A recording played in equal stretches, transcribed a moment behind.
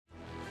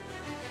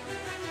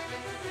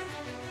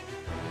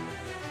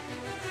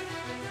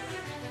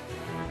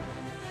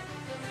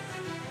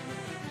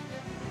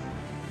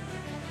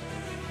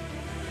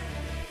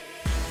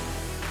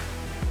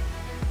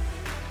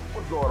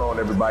going on,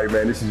 everybody,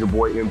 man? This is your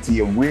boy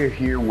M-T, and we're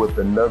here with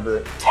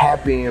another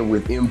Tap In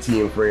with M-T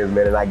and Friends,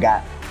 man. And I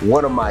got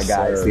one of my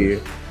guys here,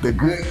 the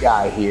good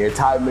guy here,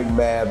 Ty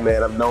McMath,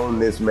 man. I've known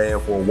this man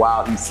for a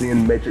while. He's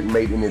seen Metric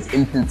Mate in his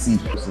infancy.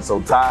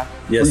 So, Ty,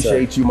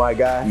 appreciate you, my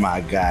guy.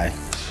 My guy.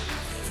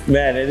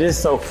 Man, it is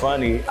so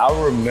funny. I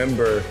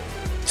remember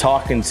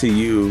talking to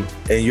you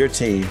and your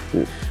team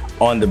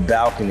on the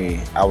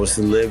balcony. I was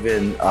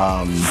living,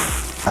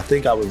 I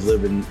think I was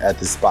living at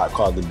the spot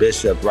called the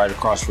Bishop, right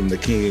across from the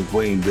King and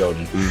Queen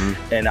building.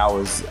 Mm-hmm. And I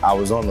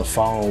was on the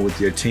phone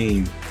with your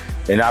team,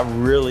 and I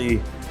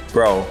really,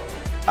 bro,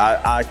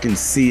 I can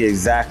see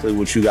exactly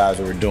what you guys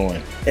were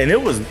doing. And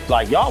it was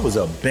like, y'all was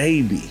a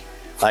baby.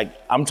 Like,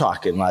 I'm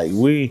talking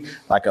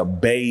like a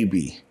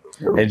baby.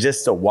 And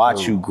just to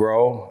watch you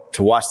grow,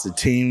 to watch the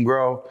team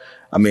grow,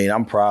 I mean,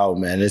 I'm proud,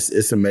 man.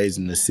 It's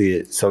amazing to see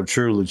it. So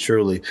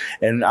truly.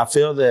 And I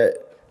feel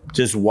that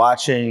just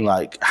watching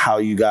like how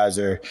you guys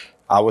are,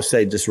 I would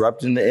say,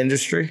 disrupting the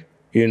industry,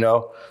 you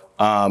know,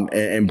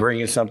 and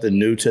bringing something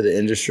new to the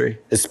industry,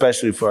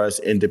 especially for us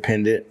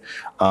independent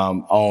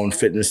owned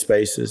fitness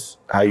spaces,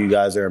 how you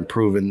guys are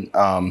improving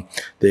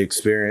the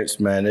experience,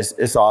 man.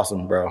 It's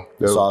awesome, bro.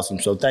 It's awesome.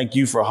 So thank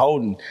you for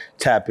holding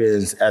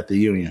tap-ins at the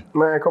Union.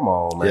 Man, come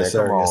on, man. Yes,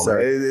 sir. Come on, yes, sir.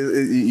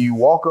 Man. You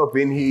walk up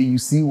in here, you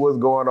see what's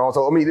going on.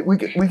 So, I mean, we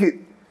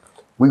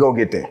gonna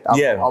get there.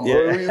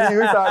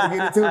 We're starting to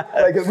get into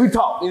like, cause we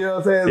talk, you know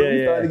what I'm saying?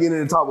 We started to get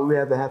into talk, but we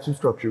have to have some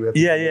structure. We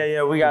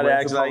gotta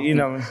act like, you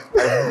know,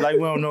 like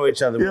we don't know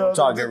each other. We don't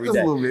talk every day.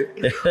 Just a little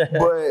bit.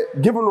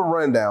 But give them a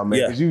rundown, man,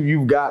 because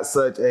you've got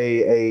such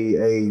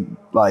a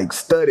like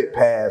studied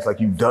past. Like,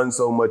 you've done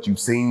so much, you've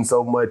seen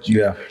so much.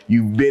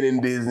 You've been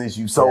in business,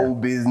 you've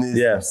sold business,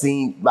 you've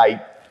seen,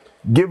 like,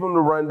 give them the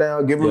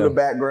rundown, give them the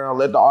background,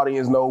 let the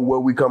audience know where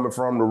we coming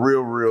from, the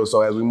real.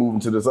 So as we move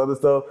into this other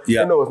stuff,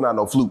 you know it's not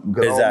no fluke,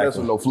 because I don't mess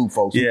with no fluke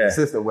folks. We're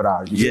consistent with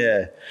ours.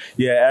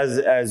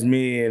 As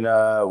me and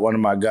one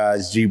of my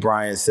guys, G.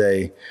 Bryant,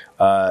 say,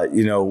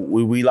 you know,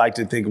 we like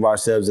to think of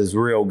ourselves as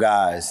real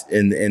guys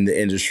in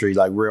the industry,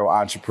 like real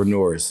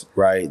entrepreneurs,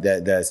 right?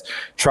 That's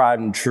tried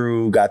and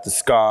true, got the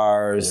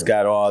scars,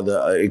 got all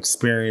the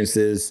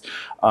experiences.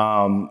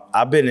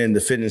 I've been in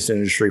the fitness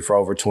industry for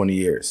over 20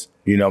 years.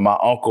 You know, my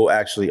uncle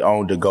actually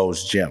owned a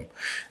Gold's Gym.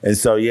 And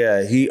so,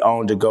 he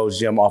owned a Gold's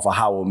Gym off of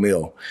Howell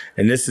Mill.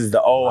 And this is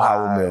the old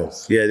Howell Mill.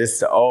 Yeah, this is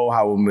the old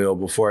Howell Mill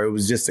before it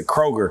was just a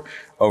Kroger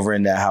over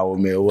in that Howell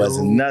Mill. It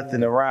wasn't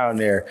nothing around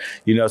there.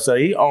 You know, so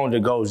he owned a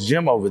Gold's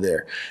Gym over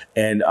there.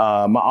 And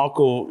my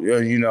uncle,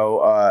 you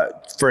know,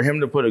 for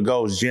him to put a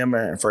Gold's Gym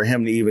and for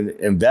him to even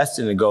invest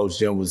in a Gold's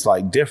Gym was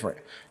like different.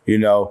 You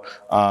know,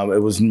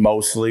 it was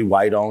mostly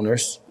white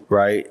owners,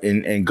 right,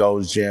 in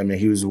Gold's Gym, and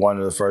he was one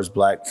of the first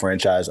Black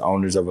franchise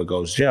owners of a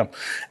Gold's Gym.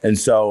 And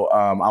so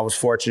I was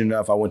fortunate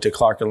enough. I went to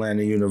Clark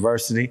Atlanta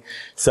University.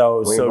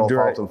 So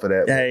fault him for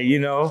that. Hey, you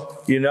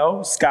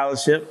know,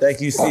 scholarship.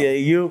 Thank you,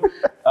 CAU.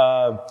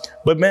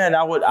 But man,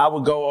 I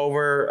would go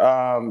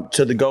over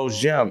to the Gold's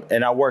Gym,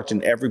 and I worked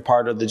in every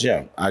part of the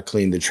gym. I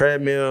cleaned the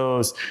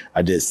treadmills.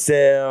 I did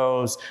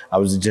sales. I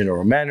was a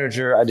general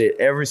manager. I did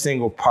every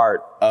single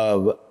part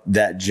of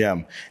that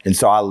gym, and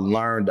so I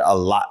learned a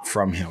lot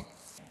from him.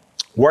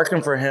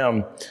 Working for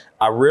him,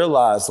 I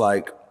realized,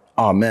 like,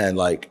 oh man,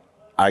 like,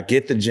 I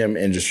get the gym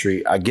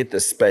industry, I get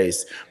the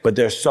space, but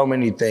there's so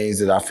many things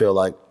that I feel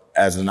like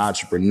as an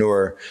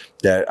entrepreneur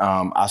that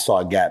I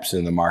saw gaps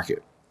in the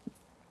market.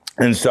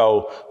 And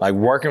so, like,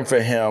 working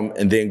for him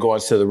and then going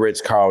to the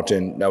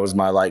Ritz-Carlton, that was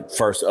my like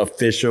first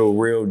official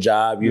real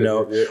job, you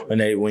know,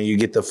 when you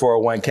get the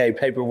 401k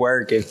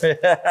paperwork and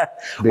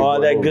all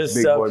that good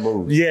stuff.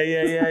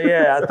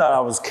 Yeah. I thought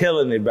I was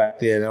killing it back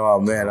then. Oh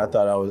man, I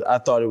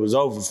thought it was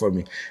over for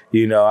me.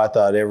 You know, I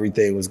thought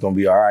everything was gonna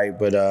be all right.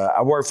 But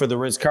I worked for the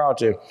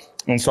Ritz-Carlton.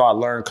 And so I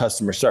learned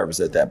customer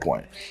service at that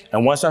point.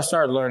 And once I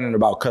started learning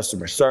about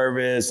customer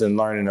service and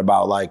learning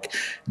about like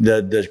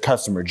the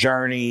customer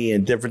journey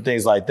and different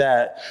things like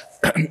that,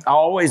 I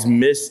always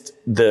missed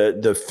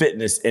the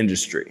fitness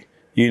industry.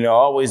 You know, I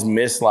always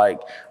missed like,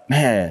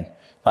 man,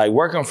 like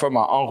working for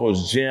my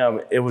uncle's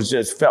gym, it was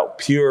just felt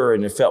pure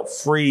and it felt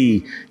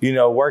free. You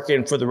know,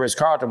 working for the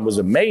Ritz-Carlton was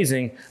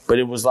amazing, but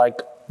it was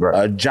like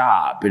a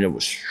job, and it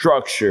was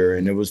structure,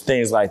 and it was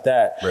things like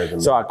that.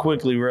 So I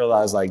quickly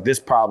realized, like, this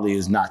probably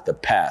is not the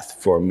path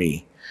for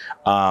me.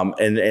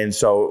 And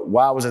so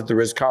while I was at the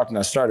Ritz-Carlton,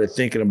 I started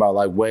thinking about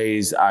like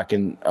ways I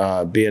can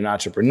be an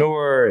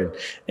entrepreneur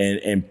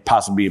and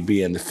possibly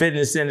be in the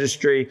fitness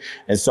industry.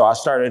 And so I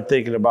started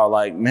thinking about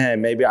like,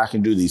 man, maybe I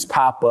can do these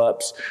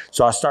pop-ups.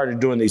 So I started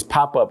doing these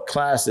pop-up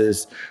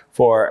classes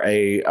for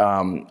a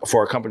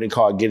company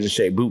called Get in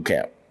Shape Boot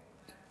Camp.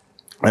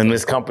 And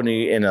this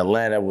company in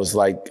Atlanta was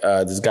like,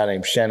 this guy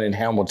named Shannon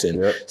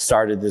Hamilton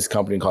started this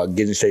company called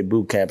Get in Shape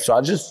Boot Camp. So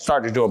I just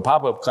started doing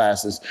pop-up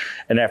classes.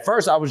 And at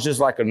first I was just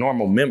like a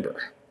normal member.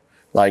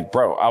 Like,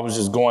 bro, I was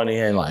just going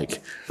in,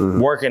 like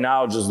working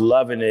out, just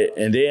loving it.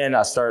 And then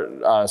I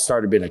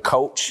started being a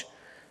coach.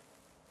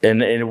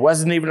 And it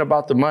wasn't even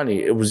about the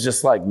money. It was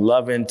just like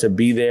loving to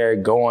be there,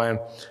 going.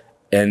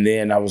 And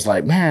then I was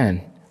like,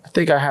 man, I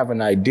think I have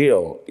an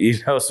ideal,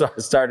 So I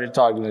started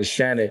talking to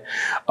Shannon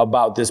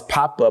about this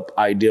pop-up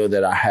ideal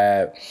that I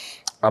had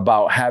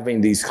about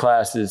having these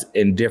classes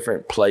in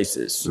different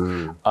places.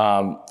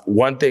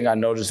 One thing I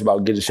noticed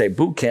about Get in Shape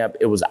Boot Camp,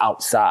 it was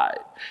outside.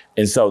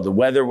 And so the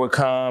weather would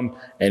come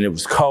and it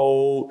was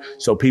cold,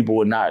 so people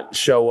would not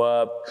show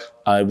up.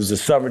 It was the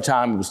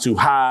summertime, it was too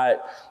hot.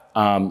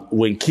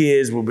 When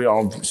kids would be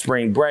on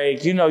spring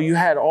break, you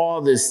had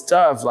all this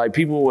stuff, like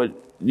people would,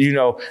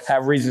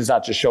 have reasons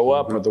not to show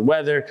up, or the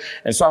weather.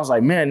 And so I was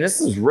like, man, this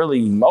is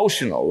really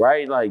emotional,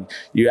 right? Like,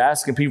 you're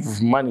asking people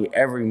for money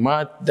every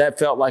month. That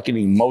felt like an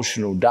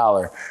emotional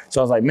dollar.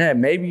 So I was like,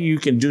 man, maybe you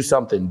can do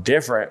something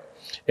different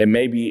and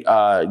maybe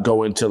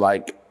go into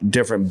like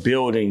different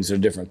buildings or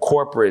different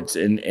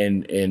corporates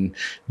and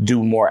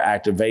do more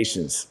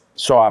activations.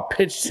 So I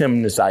pitched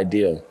him this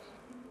idea.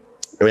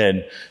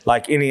 And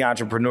like any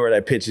entrepreneur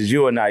that pitches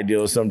you an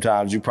idea,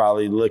 sometimes you're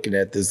probably looking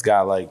at this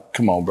guy like,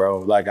 come on, bro.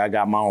 Like, I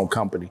got my own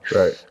company.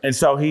 Right. And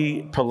so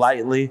he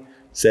politely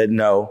said,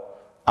 no,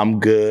 I'm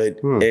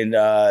good. And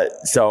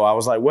so I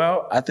was like,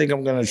 well, I think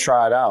I'm going to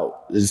try it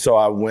out. And so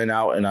I went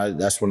out and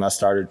that's when I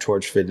started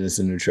Torch Fitness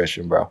and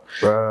Nutrition, bro.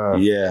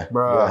 Yeah.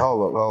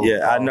 Hold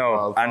up. I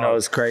know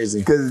it's crazy.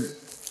 Because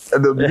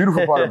the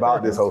beautiful part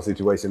about this whole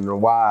situation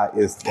and why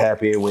is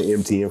tap in with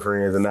M-T and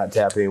friends and not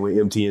tap in with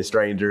M-T and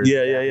strangers.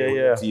 Yeah.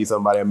 M-T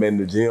somebody I met in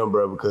the gym,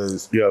 bro,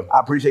 because I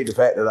appreciate the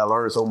fact that I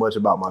learned so much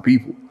about my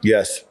people.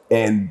 Yes.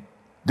 And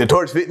the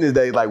Torch Fitness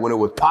Day, like when it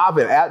was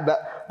popping,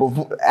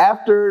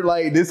 after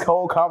like this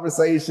whole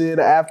conversation,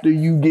 after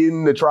you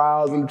getting the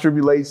trials and the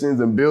tribulations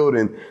and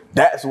building,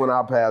 that's when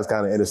our paths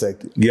kind of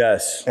intersected.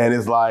 Yes. And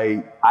it's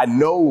like, I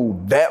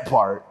know that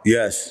part.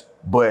 Yes.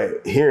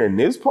 But hearing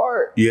this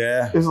part,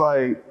 it's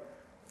like,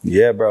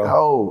 yeah, bro.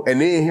 Oh,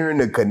 and then hearing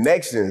the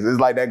connections,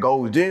 it's like that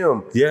Gold's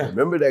Gym. Yeah.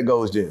 Remember that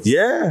Gold's Gym?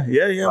 Yeah.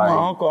 Like, my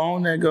uncle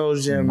owned that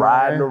Gold's Gym.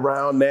 Riding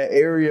around that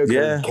area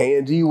because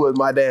K&G was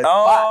my dad's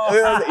spot. It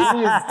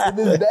is to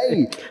this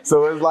day.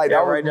 So it's like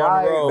that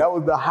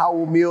was the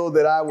Howell Mill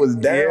that I was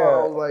down.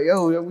 I was like,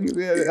 yo,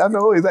 I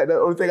know. It's like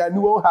the only thing I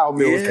knew on Howell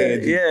Mill was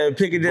K&G. Yeah,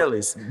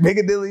 Piccadilly's,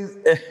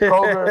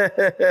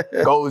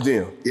 Kroger, Gold's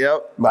Gym.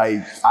 Yep. Like,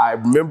 I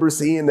remember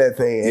seeing that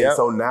thing, and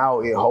so now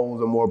it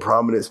holds a more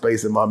prominent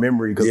space in my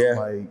memory.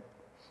 Like,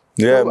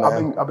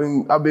 man. I've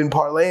been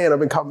parlaying, I've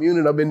been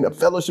communing, I've been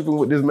fellowshipping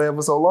with this man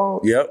for so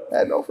long. Yep. I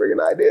had no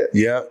freaking idea.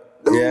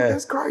 Yep. Dude,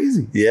 that's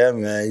crazy. Yeah,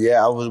 man.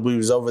 Yeah, we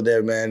was over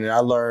there, man, and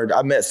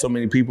I met so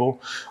many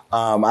people.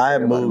 I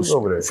had moved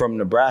from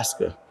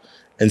Nebraska,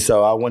 and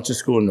so I went to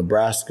school in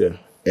Nebraska,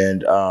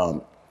 and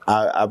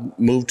I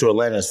moved to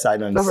Atlanta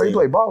sight unseen. That's where you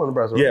played ball in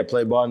Nebraska, right? Yeah,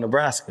 played ball in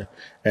Nebraska,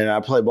 and I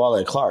played ball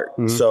at Clark.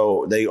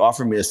 So they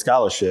offered me a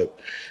scholarship,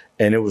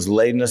 and it was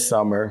late in the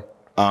summer.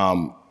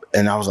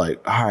 And I was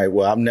like, all right,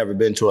 well, I've never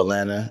been to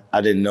Atlanta.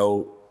 I didn't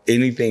know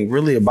anything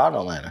really about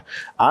Atlanta.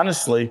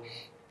 Honestly,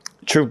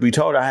 truth be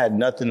told, I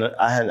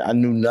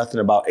knew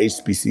nothing about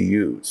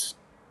HBCUs.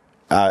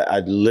 I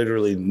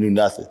literally knew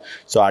nothing.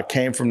 So I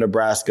came from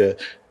Nebraska,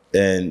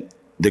 and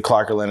the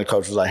Clark Atlanta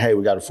coach was like, hey,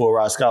 we got a full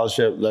ride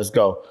scholarship. Let's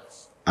go.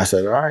 I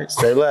said, all right,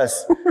 say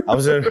less. I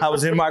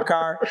was in my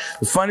car.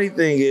 The funny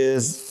thing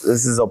is,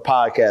 this is a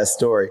podcast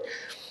story.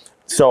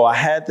 So I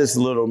had this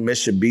little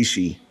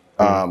Mitsubishi.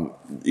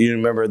 You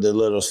remember the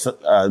little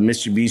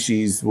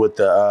Mitsubishis with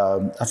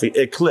the I think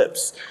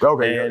Eclipse.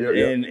 Okay.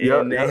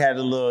 And they had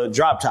a little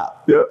drop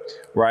top. Yep.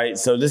 Right.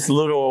 So this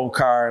little old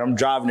car, and I'm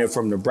driving it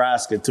from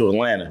Nebraska to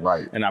Atlanta.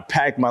 Right. And I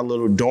packed my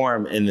little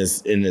dorm in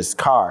this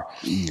car,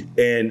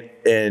 and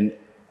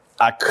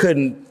I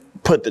couldn't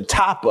put the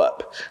top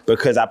up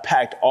because I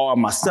packed all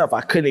my stuff.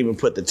 I couldn't even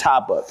put the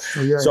top up.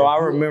 So I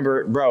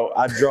remember, bro,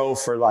 I drove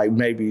for like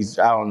maybe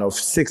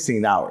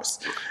 16 hours,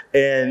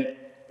 and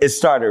it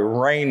started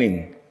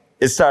raining.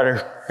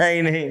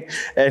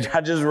 And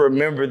I just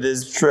remember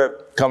this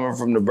trip coming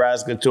from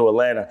Nebraska to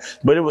Atlanta,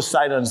 but it was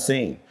sight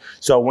unseen.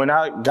 So when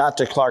I got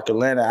to Clark,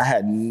 Atlanta,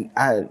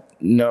 I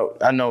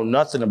know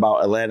nothing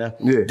about Atlanta.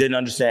 Didn't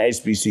understand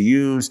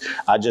HBCUs.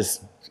 I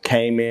just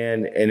came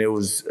in, and it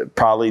was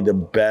probably the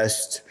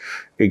best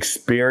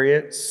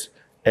experience,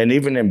 and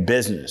even in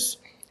business.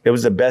 It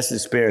was the best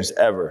experience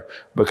ever,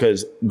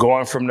 because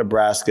going from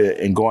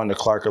Nebraska and going to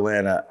Clark,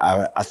 Atlanta,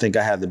 I think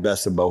I had the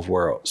best of both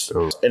worlds.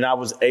 And I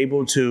was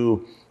able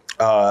to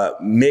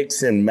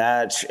mix and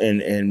match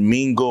and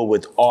mingle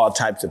with all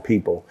types of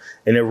people.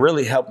 And it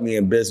really helped me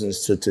in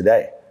business to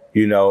today.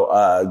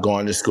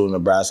 Going to school in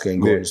Nebraska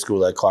and going to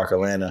school at Clark,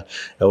 Atlanta.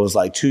 It was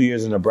like 2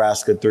 years in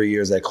Nebraska, 3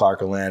 years at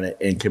Clark, Atlanta,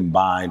 and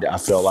combined, I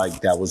felt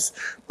like that was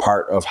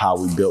part of how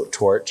we built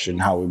Torch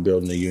and how we're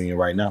building the union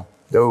right now.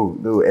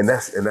 Dude, and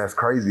that's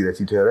crazy that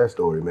you tell that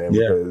story, man.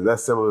 Because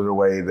that's similar to the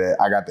way that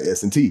I got the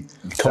S&T.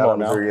 Come on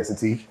now.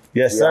 S&T.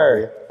 Yes,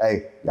 sir.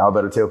 Hey, y'all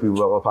better tell people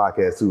about my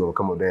podcast too. I'll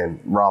come up there and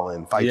Raleigh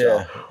and fight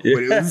y'all.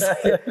 But it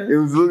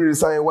was literally the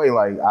same way.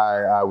 Like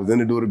I was in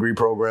the dual degree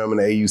program in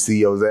the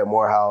AUC. I was at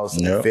Morehouse.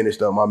 I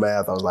finished up my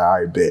math. I was like, all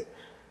right, bet.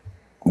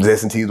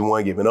 S&T's the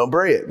one giving up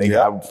bread.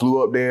 I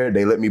flew up there.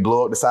 They let me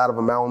blow up the side of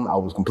a mountain. I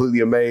was completely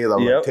amazed. I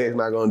was like, Tech's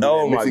not going to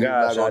do that.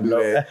 Michigan's not going to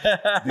do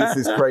that. This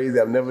is crazy.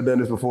 I've never done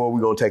this before. We're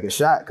going to take a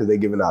shot because they're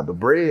giving out the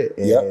bread.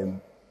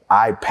 And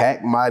I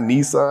packed my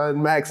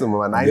Nissan Maxima,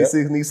 my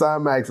 96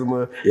 Nissan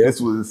Maxima.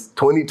 This was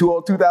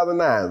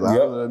 2009. So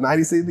I was a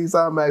 96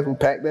 Nissan Maxima,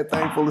 packed that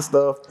thing full of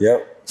stuff.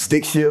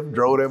 Stick shift,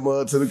 drove that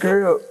mud to the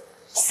crib.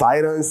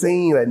 Sight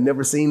unseen. I'd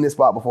never seen this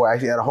spot before. I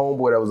actually had a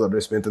homeboy that was up there,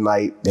 spent the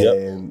night,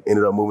 and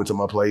ended up moving to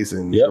my place,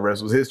 and the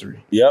rest was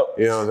history. You know what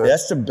I'm saying?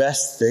 That's the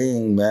best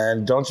thing,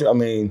 man. Don't you? I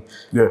mean,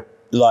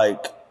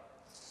 like,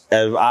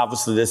 and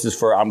obviously this is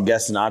for, I'm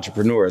guessing,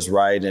 entrepreneurs,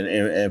 right?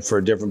 And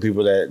for different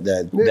people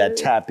that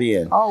tap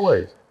in.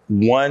 Always.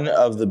 One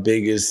of the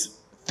biggest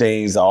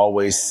things I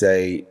always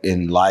say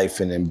in life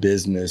and in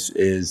business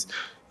is,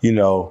 you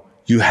know,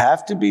 you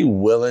have to be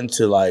willing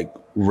to like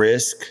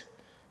risk.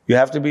 You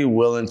have to be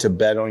willing to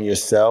bet on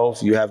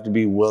yourself. You have to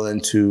be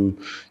willing to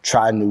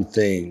try new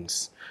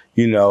things.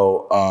 You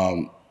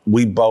know,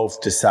 we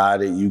both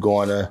decided, you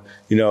going to,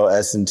 you know,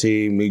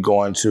 S&T, me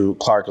going to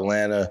Clark,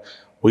 Atlanta.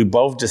 We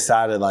both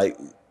decided, like,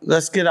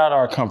 let's get out of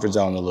our comfort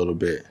zone a little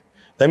bit.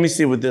 Let me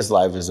see what this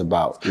life is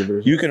about.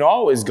 You can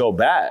always go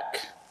back.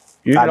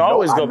 You can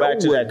always go back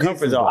to that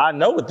comfort zone. I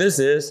know what this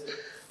is.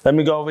 Let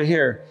me go over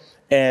here.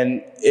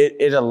 And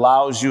it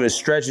allows you, it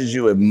stretches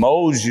you, it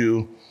molds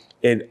you,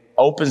 it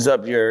opens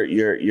up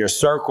your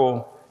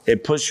circle.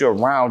 It puts you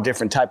around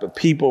different type of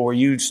people where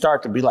you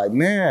start to be like,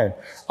 man,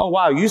 oh,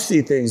 wow, you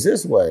see things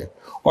this way.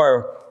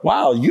 Or,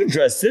 wow, you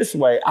dress this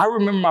way. I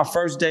remember my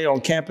first day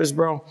on campus,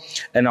 bro,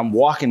 and I'm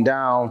walking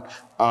down,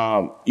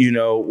 you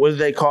know, what do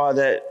they call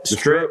that?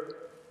 Strip?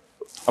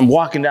 I'm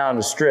walking down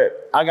the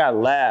strip. I got a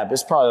lab.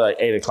 It's probably like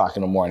 8 o'clock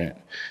in the morning.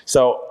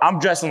 So I'm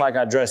dressing like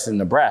I dress in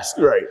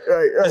Nebraska. Right.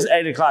 It's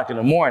 8 o'clock in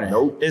the morning.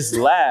 Nope. It's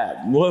lab.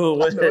 I know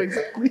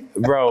exactly.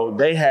 Bro,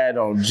 they had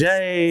on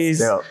J's.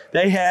 Yeah.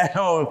 They had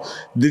on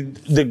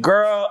the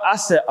girl. I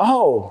said,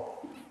 oh,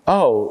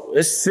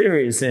 it's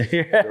serious in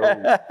here.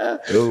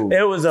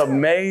 It was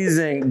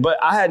amazing, but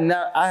I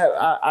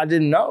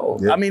didn't know.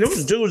 Yeah. I mean, it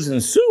was dudes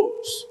in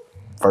suits.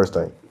 First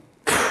thing.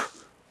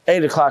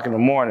 8 o'clock in the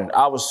morning.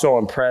 I was so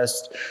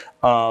impressed.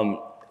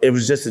 It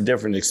was just a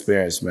different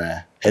experience,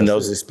 man. And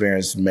those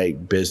experiences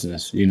make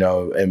business, you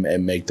know,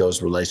 and make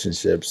those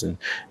relationships and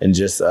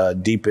just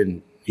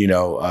deepen, you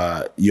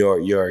know,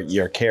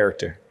 your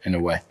character in a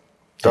way.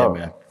 Yeah,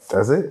 man.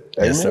 That's it.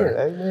 Amen. Yes, sir.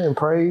 Amen.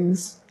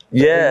 Praise.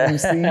 Yeah.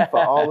 ABC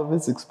for all of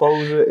its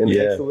exposure and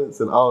excellence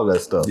and all of that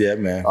stuff. Yeah,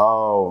 man.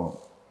 So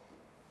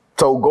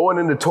going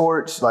into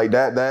Torch, like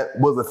that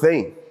was a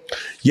thing.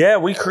 Yeah,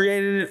 we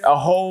created a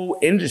whole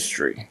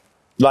industry.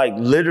 Like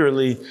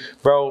literally,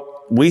 bro,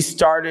 we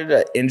started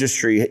an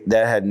industry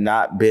that had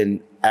not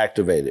been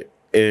activated.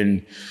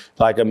 And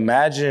like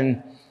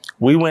imagine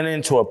we went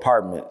into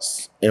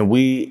apartments and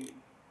we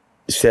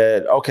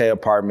said, okay,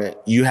 apartment,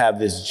 you have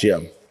this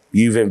gym.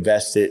 You've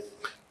invested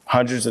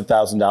hundreds of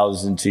thousands of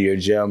dollars into your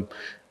gym.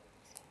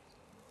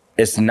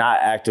 It's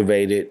not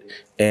activated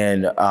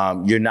and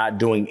you're not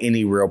doing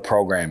any real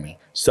programming.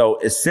 So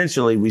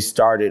essentially we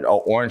started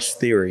Orange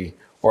Theory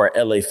or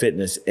LA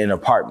Fitness in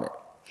apartment.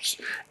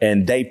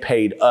 And they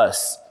paid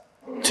us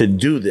to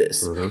do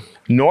this.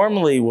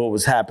 Normally what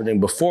was happening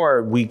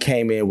before we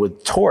came in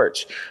with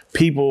Torch,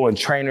 people and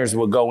trainers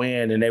would go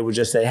in and they would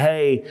just say,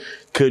 hey,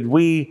 could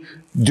we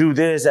do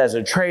this as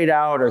a trade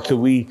out or could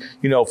we,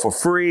 you know, for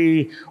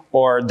free?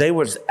 Or they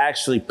was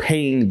actually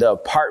paying the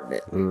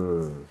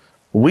apartment.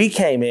 We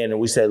came in and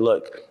we said,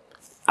 look,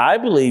 I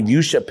believe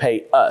you should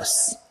pay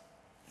us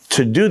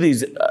to do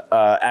these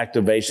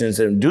activations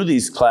and do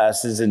these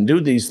classes and do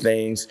these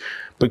things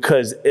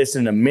because it's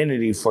an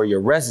amenity for your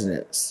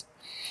residents.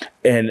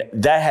 And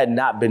that had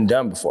not been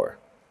done before.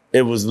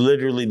 It was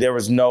literally, there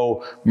was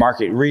no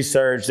market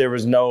research. There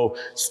was no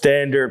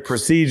standard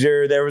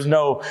procedure. There was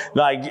no,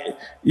 like,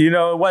 you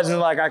know, it wasn't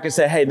like I could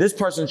say, hey, this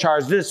person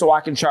charged this, so I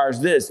can charge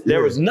this.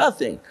 There was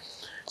nothing.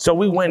 So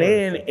we went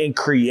in and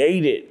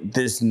created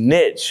this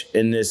niche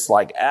and this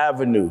like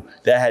avenue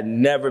that had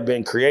never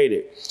been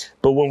created.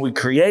 But when we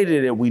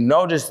created it, we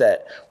noticed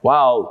that,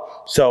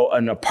 wow, so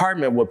an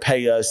apartment would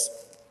pay us,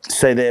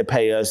 say they'd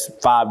pay us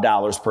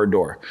 $5 per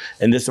door.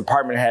 And this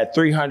apartment had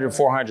 300,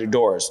 400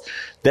 doors.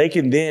 They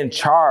can then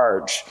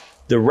charge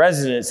the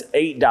residents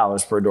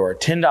 $8 per door,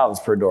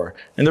 $10 per door.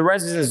 And the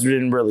residents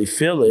didn't really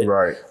feel it.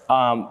 Right.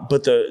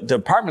 But the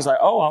apartment's like,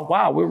 oh,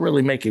 wow, we're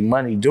really making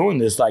money doing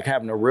this, like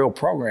having a real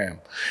program.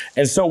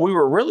 And so we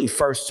were really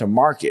first to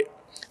market.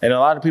 And a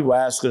lot of people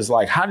ask us,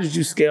 like, how did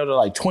you scale to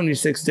like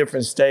 26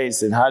 different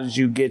states? And how did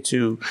you get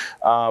to,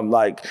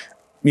 like,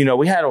 you know,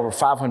 we had over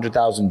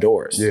 500,000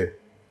 doors. Yeah.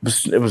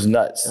 It was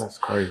nuts. That's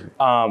crazy.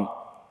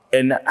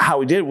 And how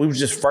we did it, we were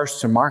just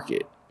first to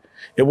market.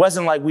 It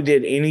wasn't like we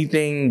did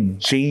anything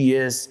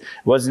genius.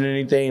 It wasn't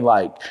anything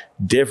like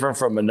different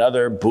from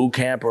another boot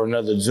camp or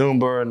another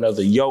Zumba or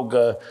another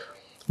yoga.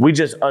 We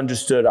just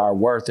understood our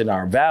worth and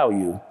our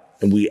value.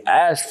 and we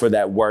asked for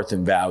that worth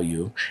and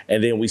value.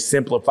 And then we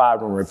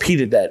simplified and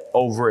repeated that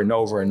over and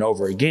over and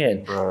over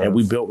again. Right. And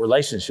we built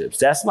relationships.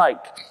 That's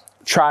like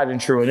tried and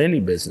true in any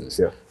business.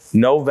 Yeah.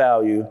 Know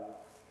value,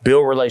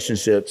 build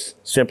relationships,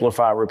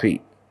 simplify,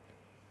 repeat.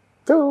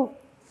 Dude,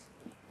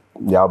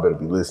 y'all better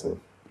be listening.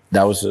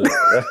 That was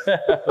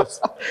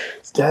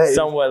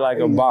somewhat like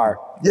a bar.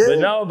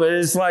 Yeah. But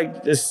it's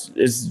like,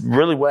 it's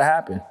really what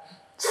happened.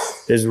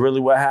 It's really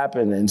what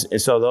happened.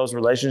 And so those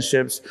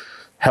relationships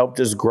helped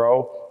us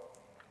grow.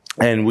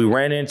 And we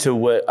ran into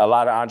what a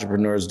lot of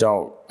entrepreneurs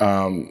don't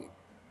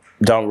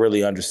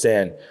really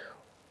understand.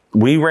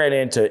 We ran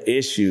into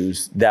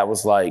issues that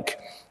was like,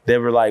 they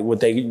were like what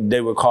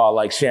they would call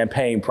like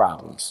champagne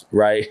problems,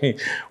 right?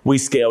 We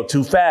scaled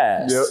too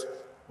fast. Yep.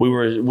 We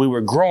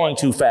were growing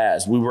too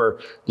fast. We were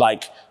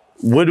like,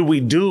 what do we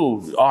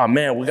do? Oh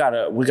man, we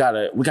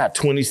got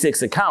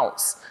 26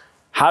 accounts.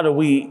 How do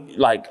we,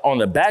 like on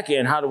the back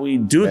end, how do we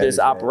do this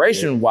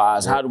operation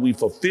wise? How do we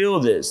fulfill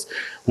this?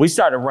 We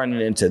started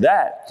running into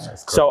that.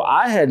 So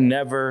I had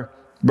never,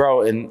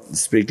 bro, and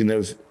speaking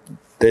of,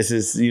 this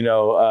is,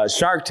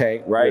 Shark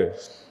Tank, right? Yeah.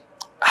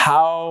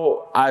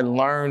 How I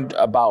learned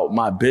about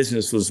my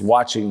business was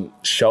watching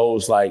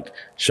shows like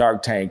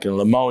Shark Tank and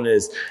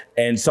Lamona's.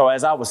 And so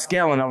as I was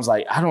scaling, I was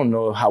like, I don't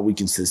know how we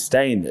can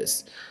sustain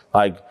this.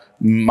 Like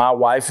my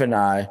wife and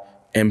I,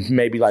 and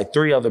maybe like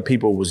 3 other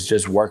people was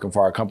just working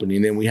for our company.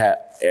 And then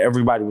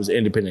everybody was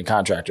independent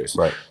contractors.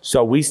 Right.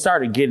 So we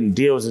started getting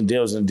deals and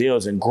deals and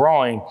deals and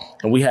growing.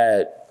 And we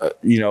had,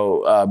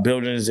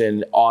 buildings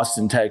in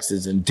Austin,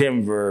 Texas, and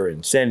Denver,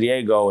 and San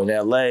Diego, and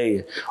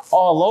LA,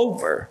 all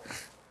over.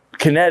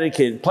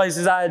 Connecticut,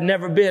 places I had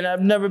never been.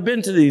 I've never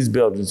been to these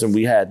buildings, and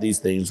we had these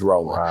things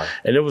rolling. Wow.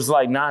 And it was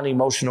like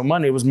non-emotional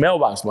money. It was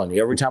mailbox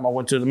money. Every time I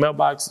went to the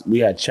mailbox, we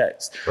had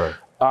checks. Right.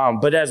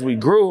 But as we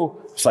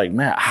grew, it's like,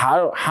 man,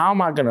 how am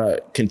I gonna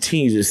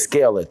continue to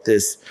scale at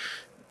this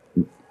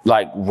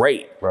like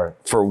rate, right,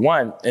 for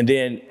one? And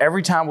then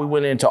every time we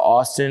went into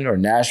Austin or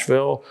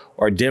Nashville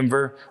or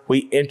Denver,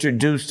 we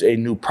introduced a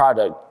new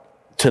product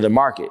to the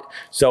market.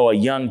 So a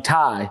young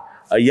Ty,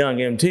 a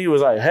young M-T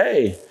was like,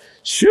 hey,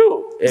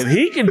 shoot, if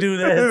he can do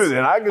this,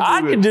 then I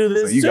can do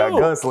this too. You got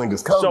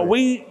gunslingers coming. So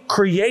we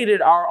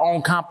created our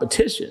own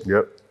competition.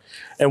 Yep.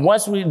 And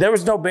there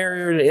was no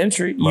barrier to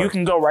entry. Right. You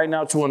can go right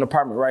now to an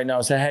apartment right now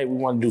and say, hey, we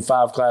want to do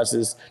 5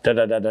 classes,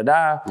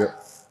 da-da-da-da-da. Yep.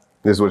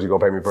 This is what you're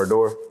going to pay me per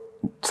door?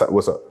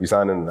 What's up? You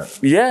signed into that?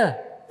 Yeah.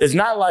 It's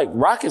not like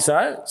rocket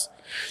science.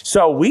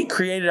 So we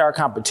created our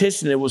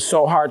competition. It was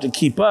so hard to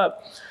keep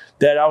up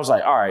that I was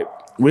like, all right,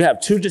 we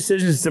have 2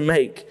 decisions to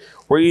make.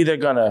 We're either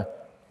going to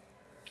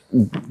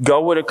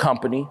go with a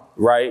company,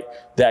 right,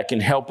 that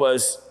can help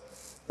us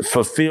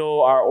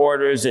fulfill our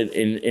orders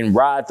and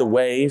ride the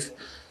wave,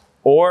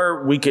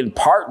 or we can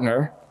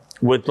partner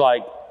with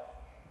like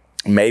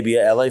maybe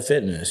a LA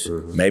Fitness,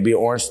 maybe an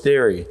Orange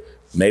Theory,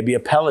 maybe a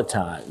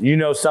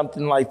Peloton,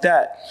 something like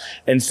that.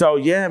 And so,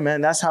 yeah, man,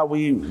 that's how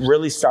we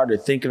really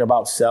started thinking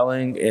about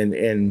selling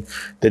and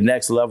the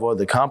next level of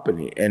the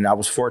company. And I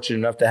was fortunate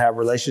enough to have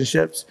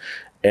relationships.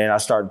 And I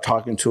started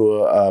talking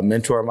to a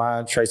mentor of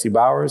mine, Tracy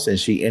Bowers, and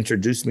she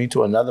introduced me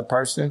to another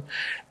person.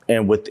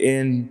 And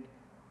within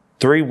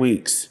 3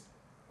 weeks,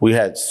 we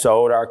had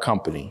sold our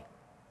company.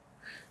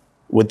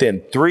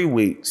 Within 3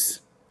 weeks,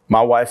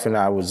 my wife and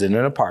I was in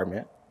an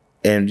apartment.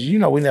 And,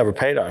 we never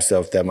paid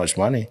ourselves that much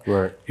money.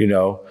 Right.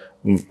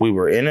 We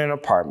were in an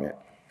apartment.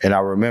 And I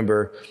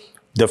remember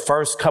the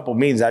first couple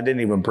meetings, I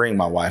didn't even bring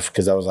my wife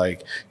because I was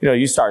like,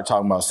 you start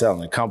talking about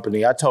selling a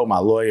company. I told my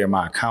lawyer,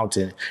 my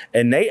accountant,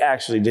 and they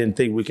actually didn't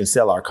think we can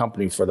sell our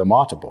company for the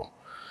multiple.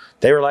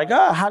 They were like,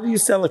 how do you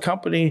sell a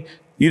company?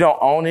 You don't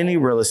own any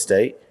real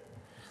estate.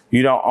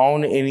 You don't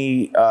own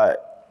any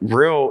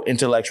real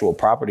intellectual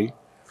property.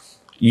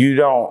 You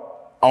don't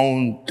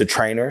own the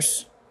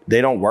trainers.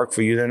 They don't work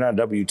for you. They're not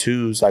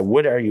W-2s. Like,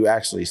 what are you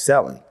actually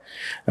selling?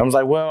 And I was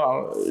like,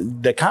 well,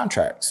 the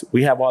contracts.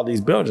 We have all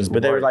these buildings,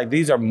 but they were like,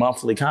 these are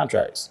monthly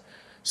contracts.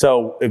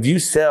 So if you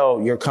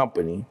sell your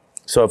company,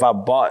 so if I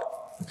bought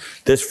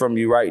this from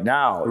you right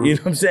now, you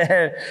know what I'm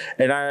saying?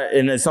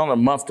 And it's on a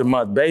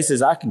month-to-month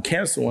basis, I can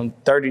cancel in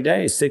 30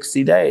 days,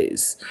 60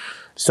 days.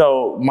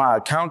 So my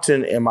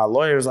accountant and my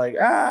lawyer was like,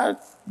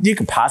 you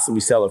could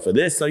possibly sell it for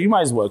this, so you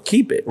might as well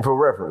keep it. For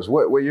reference,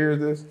 what year is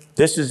this?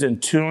 This is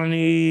in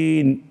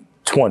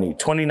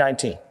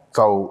 2019.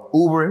 So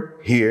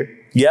Uber here.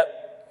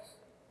 Yep.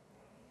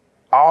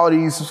 All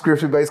these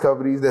subscription-based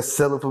companies that's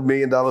selling for $1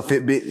 million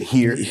Fitbit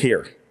here.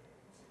 Here.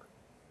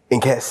 And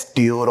cats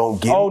still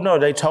don't get it? Oh, no,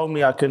 they told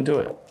me I couldn't do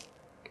it.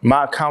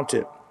 My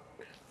accountant,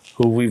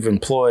 who we've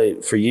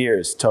employed for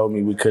years, told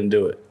me we couldn't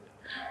do it.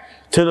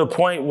 To the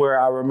point where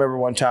I remember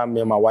one time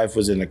me and my wife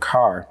was in the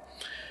car,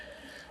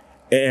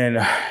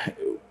 and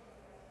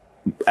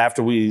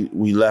after we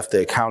left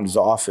the accountant's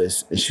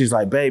office, and she's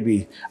like,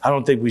 baby, I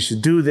don't think we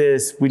should do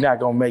this. We're not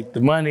going to make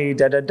the money,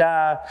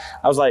 da-da-da.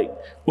 I was like,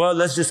 well,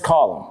 let's just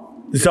call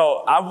them.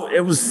 So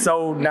it was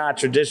so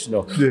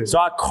non-traditional. Yeah. So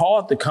I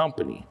called the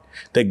company,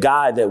 The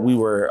guy that we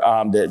were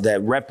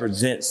that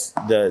represents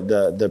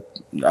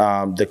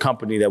the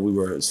company that we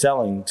were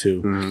selling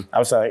to, I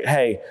was like,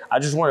 hey, I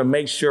just want to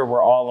make sure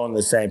we're all on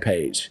the same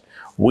page.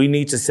 We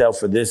need to sell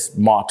for this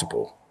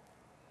multiple.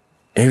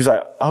 And he was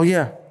like, oh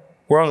yeah,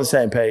 we're on the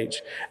same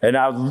page. And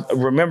I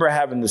remember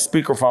having the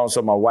speakerphone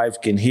so my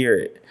wife can hear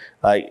it.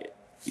 Like,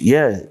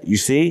 yeah, you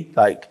see,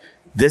 like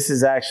this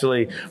is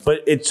actually,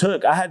 but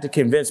I had to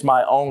convince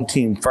my own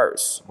team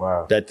first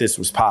that this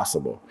was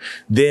possible,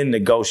 then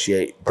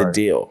negotiate the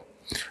deal.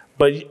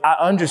 But I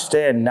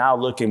understand now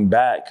looking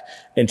back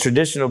in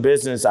traditional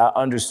business, I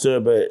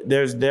understood, but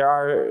there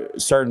are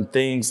certain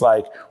things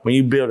like when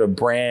you build a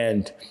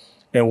brand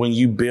and when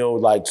you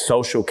build like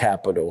social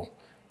capital,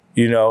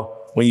 you know,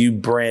 when you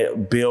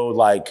build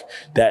like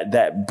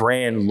that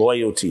brand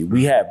loyalty.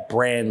 We had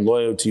brand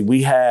loyalty.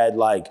 We had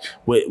like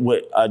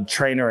what a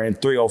trainer in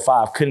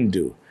 305 couldn't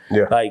do.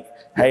 Yeah. Like,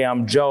 hey,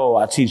 I'm Joe.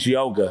 I teach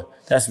yoga.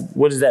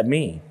 What does that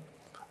mean?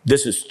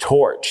 This is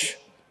Torch.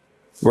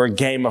 We're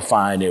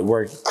gamifying it.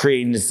 We're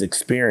creating this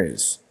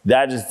experience.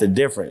 That is the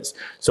difference.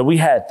 So we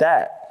had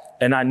that,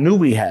 and I knew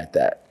we had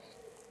that.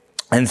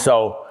 And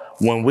so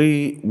when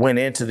we went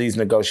into these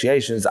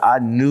negotiations, I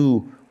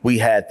knew we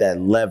had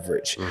that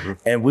leverage,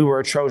 and we were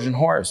a Trojan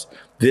horse.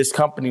 This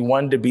company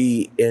wanted to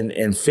be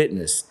in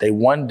fitness. They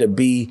wanted to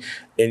be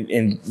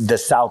in the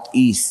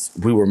Southeast.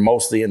 We were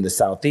mostly in the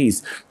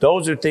Southeast.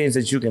 Those are things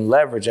that you can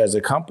leverage as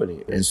a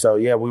company. And so,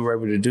 yeah, we were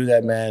able to do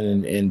that,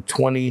 man. In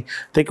I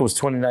think it was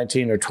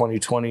 2019 or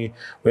 2020,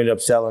 we ended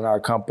up selling our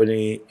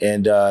company.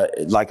 And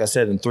like I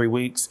said, in 3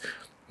 weeks,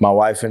 my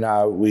wife and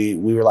I, we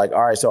were like,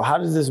 all right, so how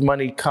does this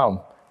money come?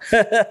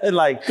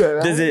 Like,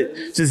 does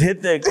it just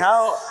hit the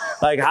account?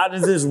 Like, how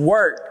does this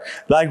work?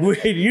 Like,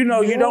 you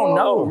don't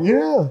know.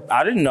 Yeah.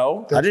 I didn't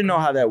know. I didn't know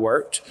how that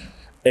worked.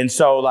 And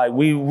so, like,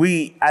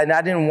 and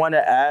I didn't want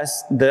to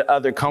ask the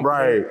other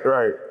company.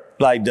 Right.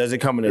 Like, does it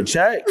come in a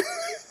check?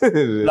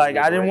 Like,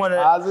 I didn't want to,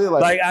 I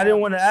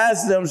didn't want to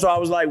ask them. So I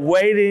was like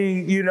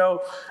waiting, you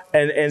know,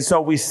 and so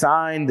we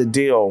signed the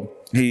deal.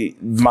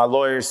 My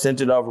lawyer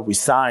sent it over. We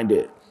signed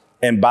it.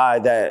 And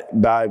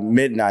by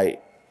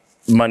midnight,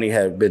 money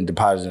had been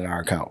deposited in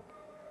our account.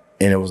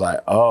 And it was like,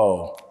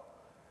 oh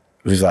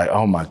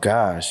my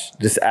gosh,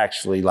 this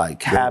actually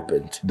like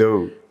happened.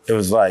 Dude. It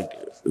was like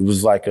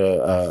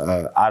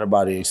a out of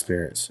body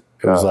experience.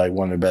 It was like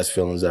one of the best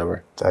feelings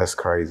ever. That's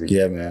crazy.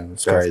 Yeah, man.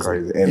 It's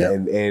crazy.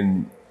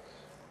 And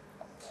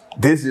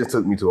this just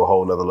took me to a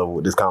whole nother level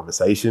with this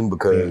conversation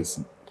because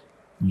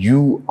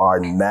you are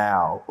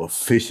now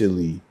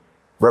officially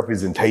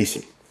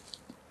representation.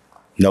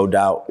 No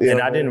doubt. You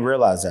and I didn't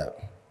realize that.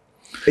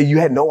 And you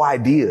had no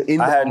idea in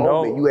that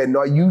moment. You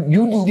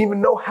didn't even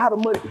know how the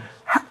money.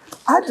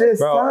 I just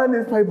signed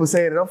this paper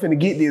saying that I'm finna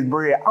get this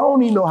bread. I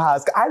don't even know how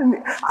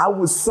I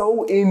was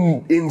so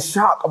in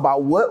shock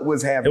about what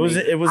was happening.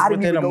 It was I didn't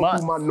within even a month.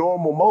 Through my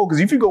normal mode.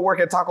 Because if you go work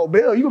at Taco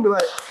Bell, you're gonna be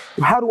like,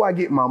 how do I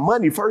get my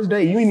money? First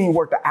day, you ain't even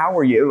worked the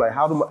hour yet. Like,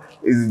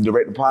 is it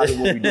direct deposit?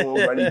 What we doing?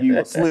 Do I need to give you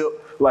a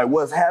slip? Like,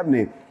 what's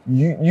happening?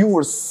 You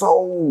were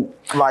so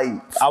like.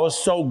 I was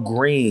so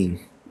green.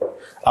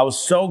 I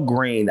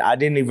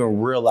didn't even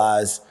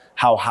realize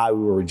how high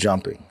we were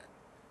jumping.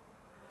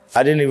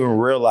 I didn't even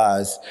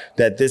realize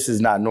that this is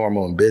not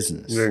normal in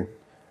business. Yeah.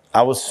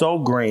 I was so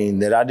green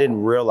that I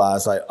didn't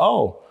realize like,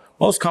 oh,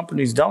 most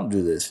companies don't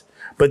do this.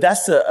 But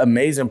that's the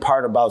amazing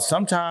part about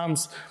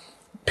sometimes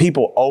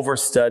people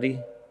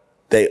overstudy,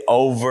 they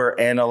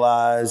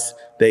overanalyze,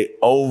 they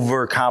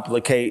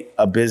overcomplicate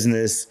a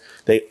business,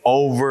 they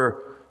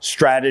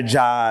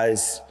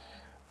over-strategize.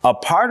 A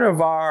part of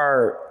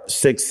our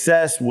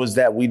success was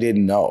that we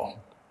didn't know.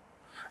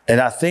 And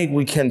I think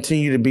we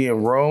continue to be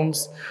in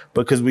rooms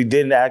because we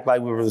didn't act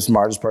like we were the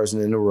smartest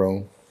person in the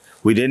room.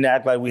 We didn't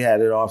act like we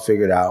had it all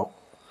figured out.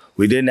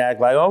 We didn't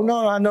act like, oh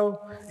no, I know.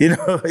 You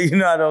know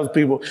how those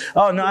people,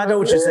 oh no, I know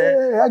what you're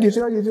saying. Yeah, I get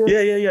you.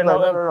 Yeah.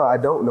 No, I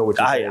don't know what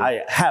you're saying.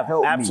 I have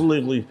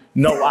absolutely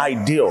no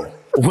idea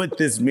what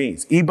this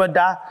means.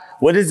 Ibada,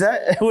 what is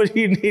that? What do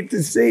you need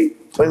to see?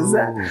 What is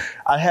that?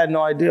 I had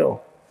no idea.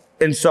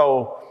 And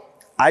so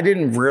I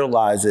didn't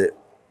realize it.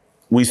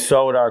 We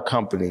sold our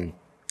company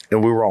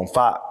and we were on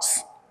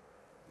Fox.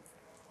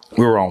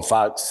 We were on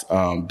Fox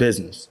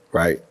Business,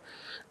 right?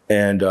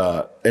 And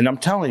I'm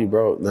telling you,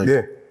 bro,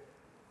 like,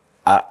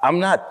 I'm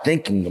not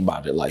thinking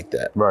about it like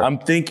that. Right. I'm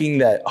thinking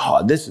that,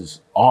 oh, this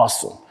is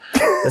awesome.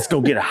 Let's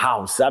go get a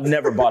house. I've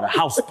never bought a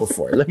house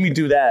before. Let me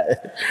do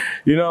that.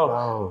 You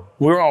know,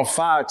 we're on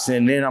Fox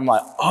and then I'm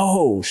like,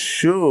 oh,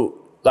 shoot.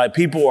 Like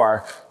people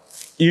are,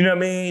 you know what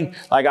I mean?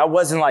 Like I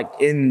wasn't like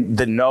in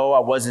the know. I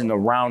wasn't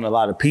around a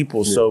lot of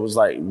people. So it was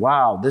like,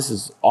 wow, this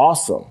is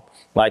awesome.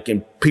 Like,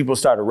 and people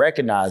started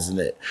recognizing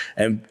it.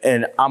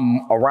 And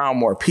I'm around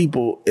more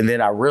people. And then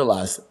I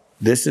realized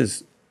this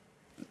is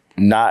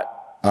not,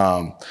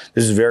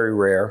 this is very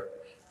rare.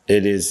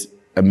 It is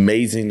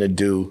amazing to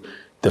do.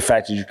 The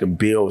fact that you can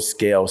build,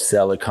 scale,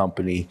 sell a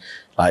company,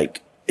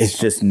 like it's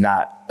just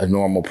not a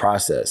normal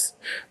process.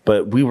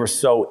 But we were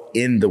so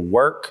in the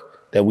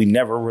work that we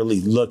never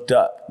really looked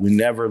up. We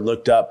never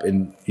looked up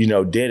and,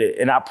 did it.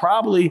 And I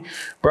probably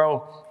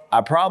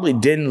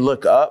didn't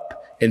look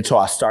up until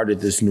I started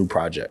this new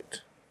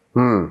project.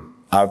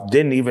 I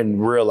didn't even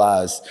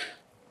realize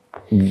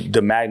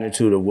the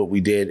magnitude of what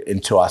we did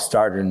until I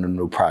started in the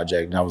new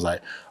project. And I was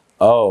like,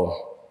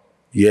 oh,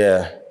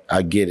 yeah,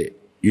 I get it.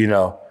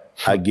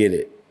 I get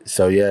it.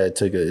 So yeah, it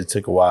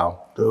took a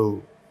while.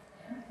 Dude.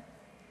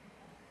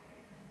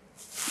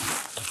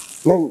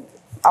 Man,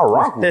 I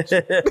rock with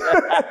you.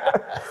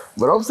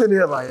 But I'm sitting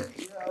here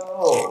like,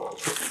 yo.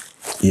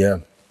 Yeah.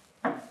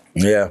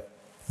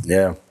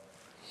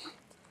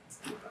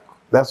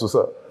 That's what's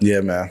up.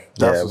 Yeah, man.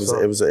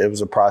 It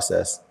was a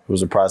process. It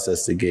was a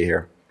process to get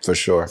here, for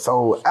sure.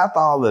 So after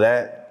all of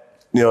that,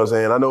 you know what I'm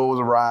saying? I know it was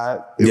a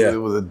ride. It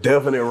was a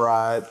definite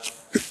ride.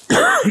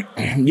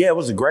 Yeah, it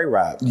was a great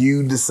ride.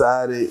 You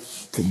decided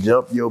to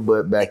jump your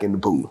butt back in the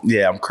pool.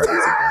 Yeah, I'm crazy.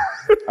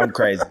 I'm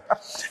crazy.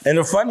 And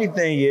the funny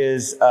thing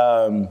is,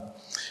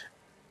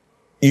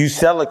 you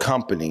sell a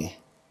company,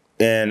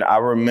 and I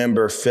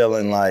remember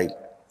feeling like,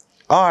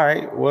 all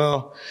right,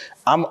 well,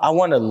 I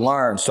want to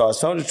learn. So I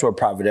sold it to a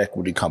private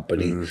equity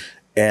company,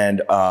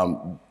 and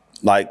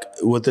like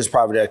what this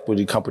private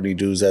equity company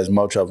does, as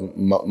most of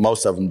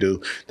them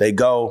do, they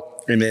go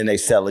and then they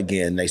sell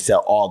again. They sell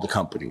all the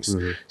companies.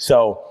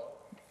 So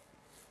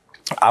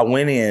I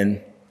went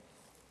in,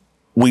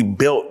 we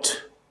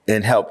built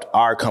and helped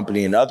our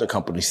company and other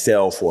companies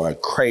sell for a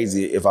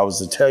crazy, if I was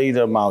to tell you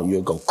the amount,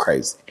 you'll go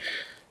crazy.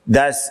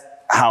 That's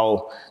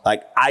how,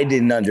 like, I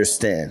didn't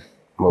understand,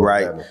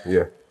 right?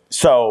 Yeah.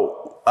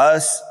 So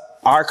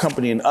our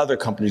company and other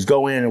companies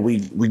go in and we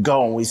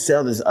go and we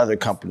sell this other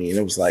company. And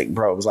it was like,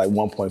 bro, it was like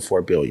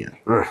 1.4 billion.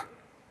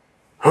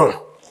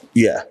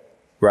 Yeah,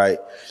 right?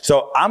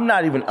 So I'm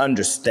not even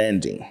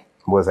understanding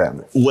what's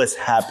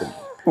happening.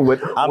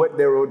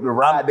 The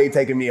ride they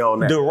taking me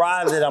on now. The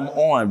ride that I'm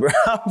on, bro.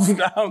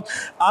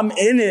 I'm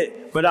in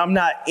it, but I'm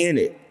not in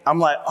it. I'm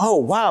like, oh,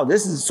 wow,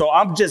 so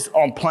I'm just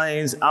on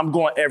planes. I'm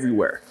going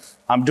everywhere.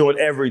 I'm doing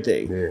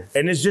everything. Yeah.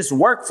 And it's just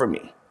work for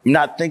me. I'm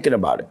not thinking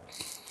about it.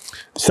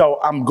 So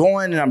I'm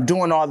going and I'm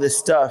doing all this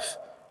stuff.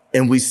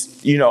 And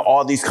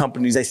all these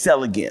companies, they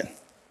sell again.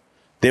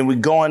 Then we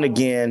go in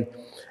again.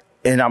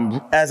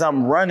 And as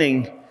I'm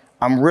running,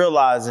 I'm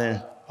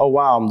realizing, oh,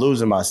 wow, I'm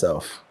losing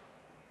myself.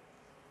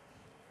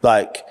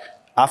 Like,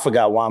 I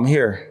forgot why I'm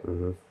here.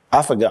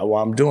 I forgot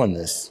why I'm doing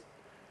this.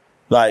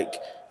 Like,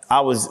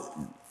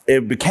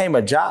 it became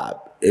a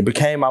job.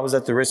 I was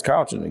at the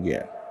Ritz-Carlton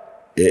again.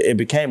 It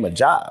became a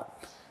job.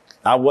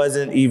 I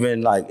wasn't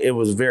even like, it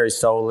was very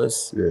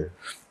soulless. Yeah.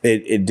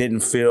 It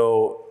didn't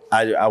feel,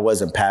 I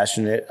wasn't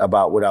passionate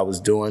about what I was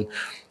doing.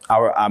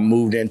 I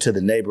moved into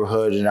the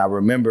neighborhood and I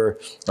remember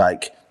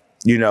like,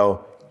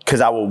 because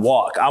I would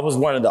walk. I was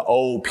one of the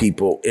old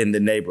people in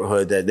the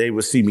neighborhood that they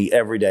would see me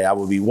every day. I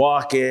would be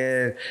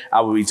walking.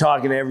 I would be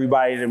talking to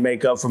everybody to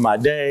make up for my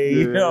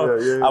day.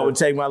 I would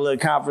take my little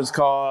conference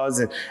calls.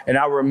 And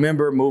I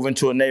remember moving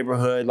to a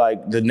neighborhood,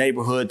 like the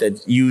neighborhood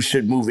that you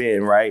should move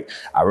in, right?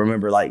 I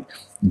remember like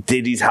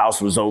Diddy's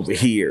house was over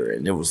here.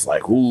 And it was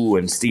like, ooh,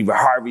 and Stephen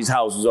Harvey's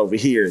house was over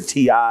here, and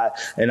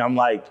T.A.P. And I'm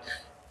like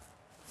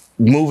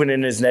moving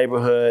in this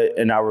neighborhood.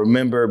 And I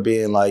remember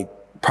being like,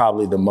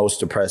 probably the most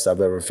depressed I've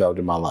ever felt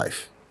in my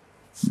life,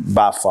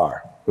 by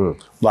far.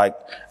 Like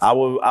I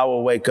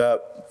would wake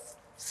up,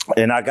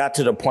 and I got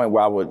to the point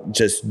where I would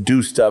just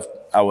do stuff.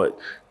 I would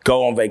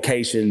go on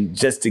vacation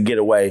just to get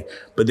away,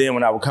 but then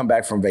when I would come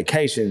back from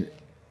vacation,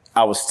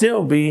 I would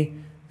still be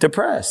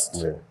depressed.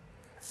 Yeah.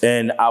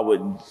 And I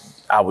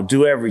would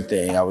do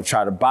everything. I would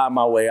try to buy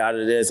my way out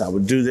of this. I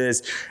would do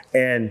this,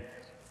 and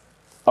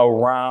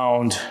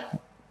around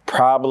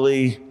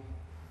probably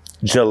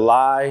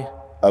July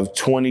of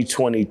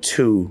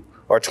 2022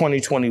 or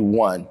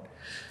 2021,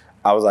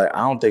 I was like, I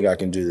don't think I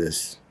can do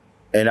this.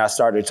 And I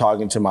started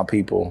talking to my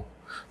people,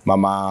 my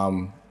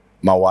mom,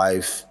 my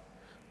wife,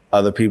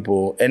 other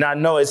people. And I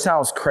know it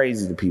sounds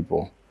crazy to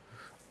people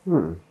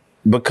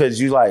because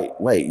you like,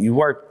 wait, you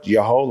worked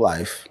your whole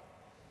life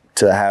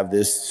to have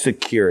this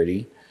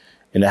security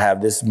and to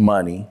have this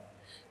money.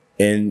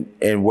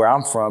 And where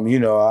I'm from,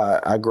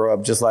 I grew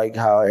up just like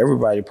how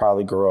everybody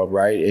probably grew up,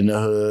 right? In the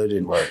hood.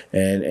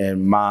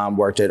 And mom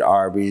worked at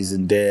Arby's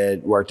and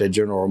dad worked at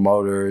General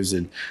Motors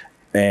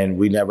and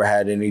we never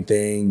had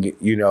anything,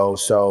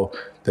 So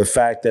the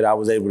fact that I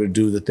was able to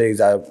do the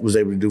things I was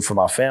able to do for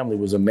my family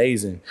was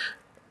amazing.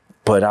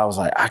 But I was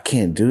like, I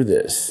can't do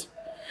this.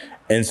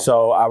 And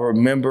so I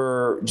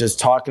remember just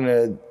talking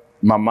to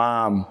my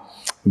mom,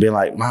 being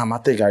like, Mom, I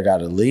think I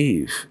gotta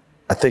leave.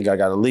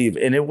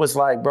 And it was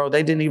like, bro,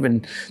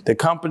 the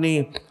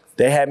company,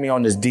 they had me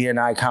on this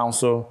D&I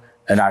council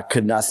and I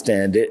could not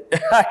stand it.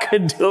 I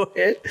couldn't do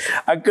it.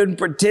 I couldn't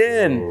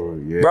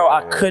pretend.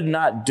 I could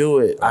not do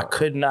it. I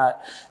could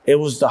not. It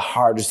was the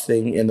hardest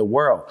thing in the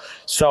world.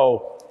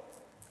 So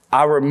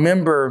I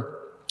remember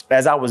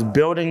as I was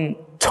building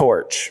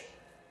Torch,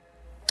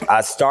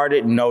 I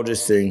started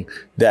noticing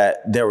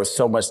that there was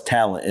so much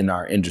talent in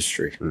our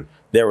industry.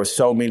 There were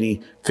so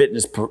many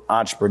fitness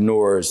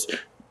entrepreneurs,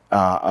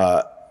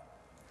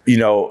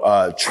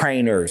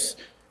 trainers,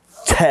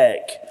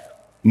 tech,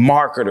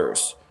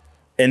 marketers.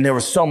 And there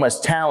was so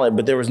much talent,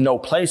 but there was no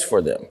place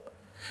for them.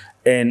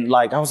 And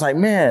like, I was like,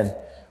 man,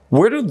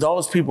 where do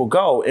those people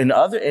go? In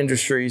other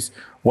industries,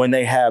 when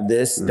they have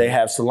this, they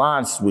have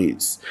salon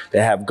suites,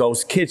 they have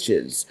ghost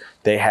kitchens,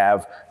 they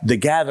have the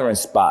gathering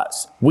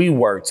spots.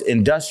 WeWorks,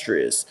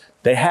 Industrious,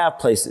 they have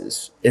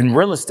places. In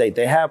real estate,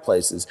 they have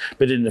places.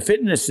 But in the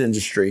fitness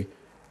industry,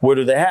 what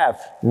do they have?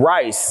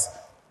 Rice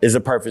is a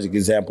perfect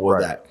example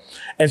of that.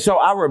 And so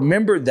I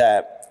remembered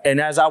that.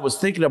 And as I was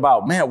thinking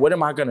about, man, what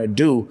am I gonna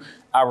do?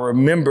 I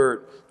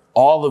remembered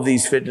all of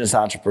these fitness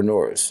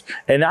entrepreneurs.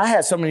 And I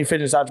had so many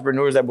fitness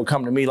entrepreneurs that would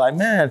come to me like,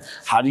 man,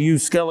 how do you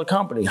scale a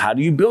company? How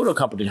do you build a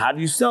company? How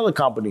do you sell a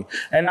company?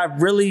 And I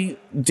really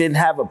didn't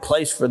have a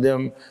place for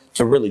them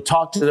to really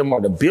talk to them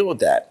or to build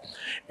that.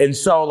 And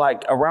so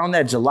like around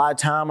that July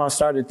time, I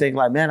started thinking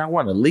like, man, I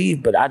want to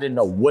leave, but I didn't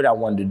know what I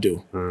wanted to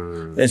do.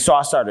 And so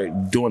I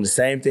started doing the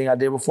same thing I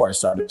did before. I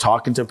started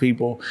talking to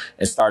people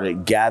and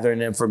started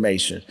gathering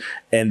information.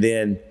 And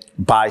then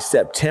by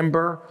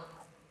September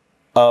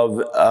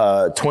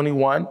of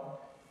 21,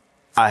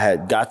 I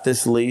had got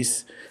this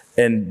lease.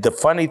 And the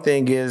funny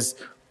thing is,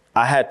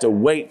 I had to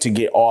wait to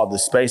get all the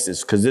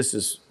spaces because this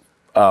is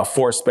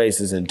 4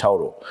 spaces in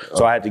total.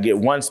 So I had to get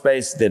one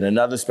space, then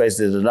another space,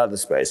 then another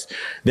space.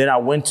 Then I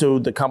went to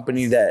the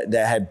company that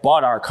had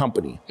bought our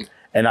company,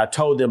 and I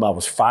told them I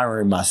was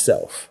firing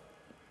myself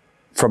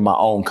from my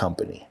own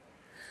company.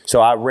 So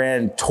I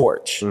ran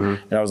Torch, and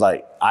I was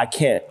like,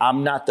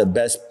 I'm not the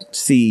best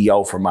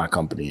CEO for my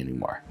company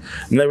anymore.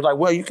 And they were like,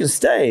 well, you can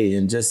stay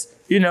and just,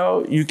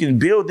 you can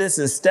build this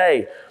and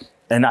stay.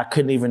 And I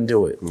couldn't even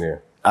do it. Yeah.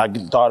 I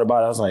thought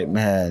about it. I was like,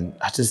 man,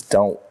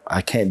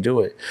 I can't do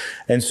it.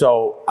 And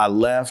so I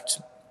left,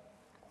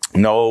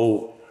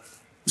 no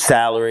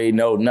salary,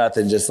 no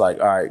nothing, just like,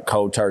 all right,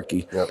 cold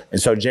turkey. Yep.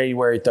 And so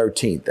January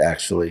 13th,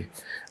 actually,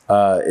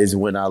 is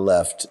when I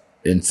left.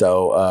 And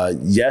so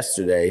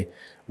yesterday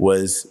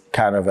was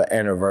kind of an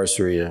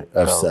anniversary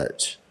of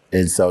such.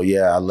 And so,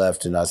 I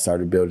left and I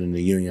started building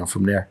the union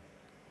from there.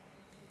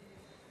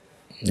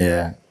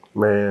 Yeah.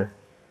 Man.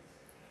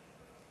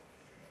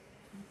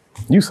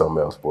 You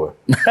something else, boy.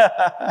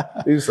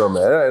 You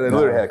something else. I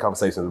literally had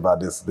conversations about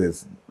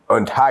this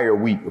entire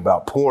week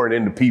about pouring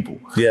into people.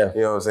 Yeah.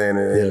 You know what I'm saying?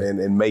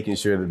 And making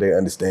sure that they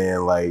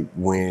understand like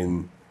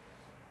when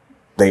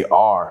they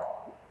are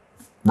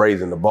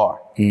raising the bar.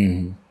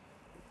 Mm-hmm.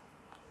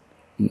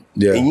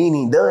 Yeah. And you ain't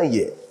even done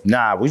yet.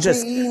 Nah, we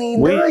just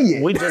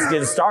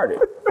getting started.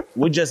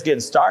 We just getting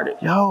started.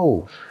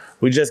 Yo.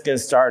 We just getting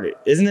started.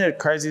 Isn't it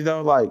crazy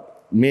though? Like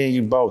me and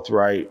you both,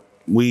 right?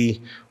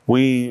 We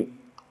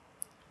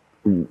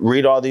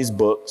read all these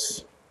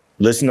books,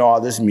 listen to all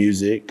this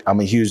music. I'm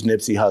a huge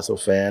Nipsey Hussle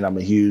fan. I'm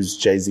a huge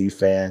Jay-Z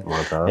fan.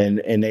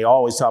 And they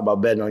always talk about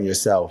betting on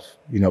yourself.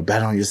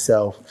 Bet on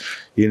yourself.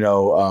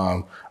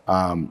 Go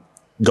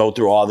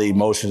through all the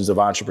emotions of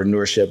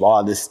entrepreneurship,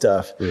 all this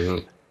stuff.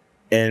 Mm-hmm.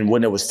 And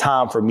when it was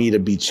time for me to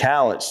be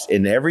challenged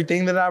in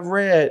everything that I've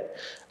read,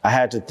 I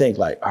had to think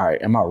like, all right,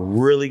 am I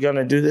really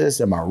gonna do this?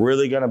 Am I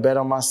really gonna bet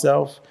on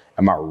myself?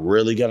 Am I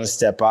really gonna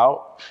step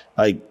out?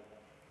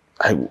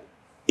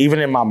 Even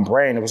in my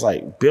brain, it was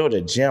like, build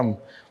a gym.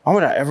 Why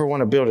would I ever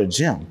want to build a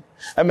gym?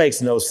 That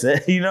makes no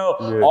sense.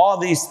 All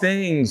these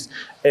things.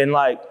 And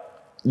like,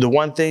 the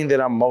one thing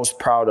that I'm most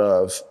proud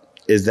of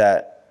is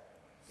that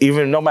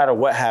even no matter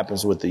what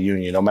happens with the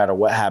union, no matter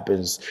what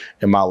happens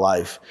in my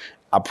life,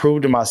 I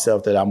proved to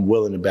myself that I'm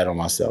willing to bet on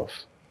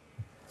myself.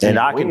 And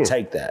I can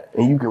take that.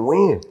 And you can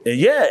win.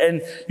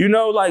 And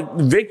like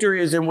victory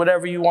is in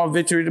whatever you want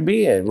victory to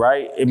be in,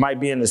 right? It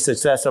might be in the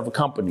success of a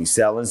company,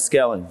 selling,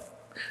 scaling.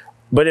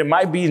 But it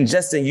might be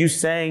just in you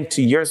saying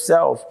to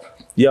yourself,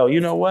 yo, you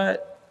know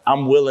what?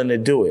 I'm willing to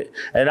do it.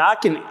 And I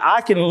can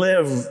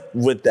live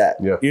with that.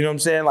 Yeah. You know what I'm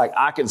saying? Like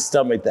I can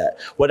stomach that.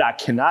 What I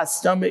cannot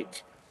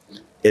stomach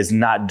is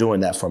not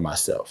doing that for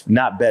myself,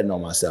 not betting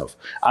on myself.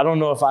 I don't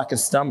know if I can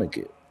stomach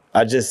it.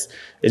 It's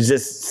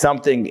just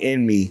something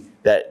in me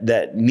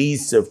that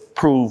needs to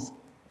prove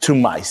to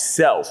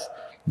myself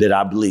that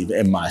I believe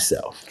in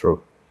myself.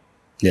 True.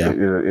 Yeah.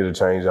 It'll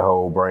change the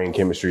whole brain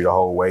chemistry, the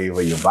whole wave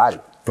of your body.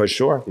 For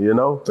sure.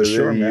 For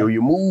sure, man.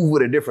 You move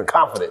with a different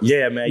confidence.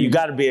 Yeah, man. You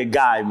got to be a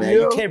guy, man.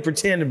 You can't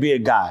pretend to be a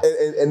guy.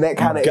 And that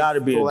kind of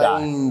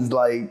explains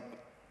like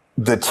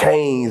the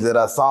change that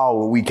I saw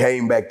when we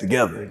came back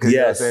together. Yes. You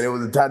know what I'm saying? It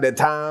was that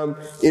time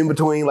in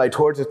between, like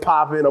torches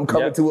popping. I'm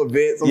coming to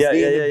events. I'm seeing the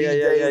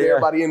DJs,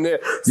 everybody in there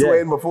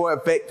sweating before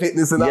Effect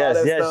Fitness and all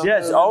that stuff.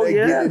 Yes. Oh,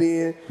 yeah. Getting it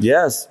in.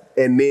 Yes.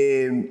 And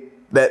then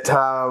that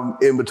time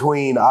in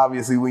between,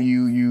 obviously, when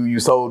you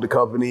sold the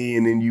company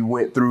and then you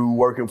went through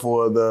working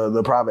for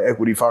the private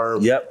equity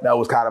firm, that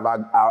was kind of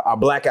our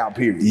blackout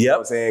period. You know what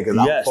I'm saying? Because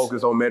I was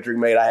focused on Metric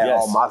Mate. I had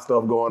all my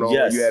stuff going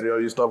on. You had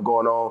all your stuff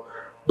going on.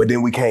 But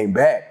then we came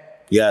back.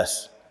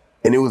 Yes.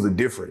 And it was a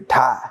different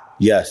tie.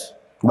 Yes.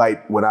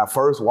 Like when I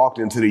first walked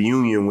into the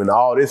union, when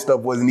all this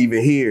stuff wasn't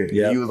even here,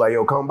 he was like,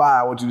 yo, come by.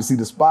 I want you to see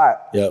the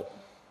spot. Yep.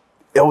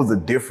 It was a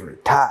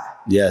different tie.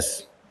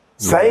 Yes.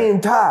 Same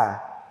tie.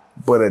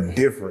 but a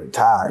different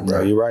tie, bro.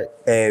 No, you're right.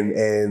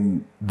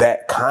 And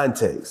that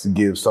context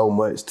gives so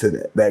much to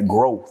that. That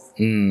growth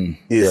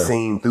is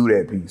seen through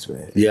that piece,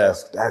 man. Yeah.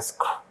 That's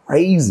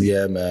crazy.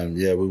 Yeah, man.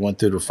 Yeah, we went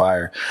through the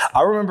fire.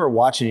 I remember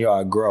watching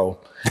y'all grow.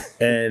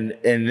 And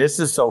this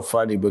is so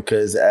funny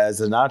because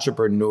as an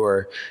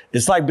entrepreneur,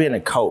 it's like being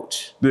a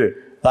coach. Yeah.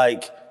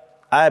 Like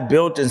I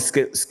built and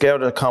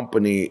scaled a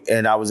company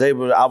and I was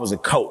a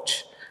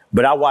coach,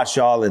 but I watched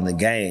y'all in the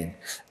game.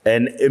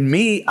 And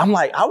me, I'm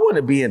like, I want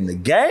to be in the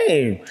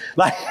game.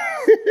 Like,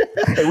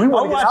 hey, we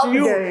want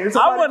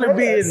I want to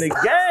be in the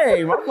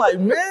game. I'm like,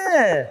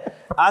 man,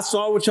 I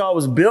saw what y'all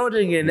was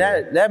building and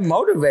that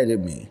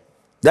motivated me.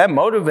 That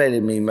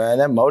motivated me, man.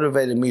 That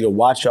motivated me to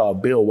watch y'all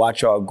build,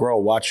 watch y'all grow,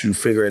 watch you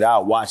figure it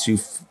out, watch you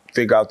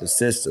figure out the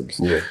systems.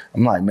 Yeah.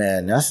 I'm like,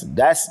 man,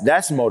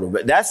 that's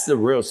motivate. That's the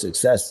real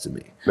success to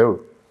me. Dude,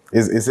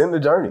 it's in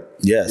the journey.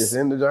 Yes, it's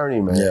in the journey,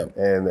 man. Yeah.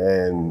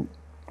 And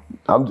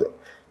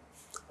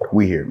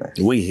we here, man.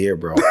 We here,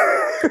 bro.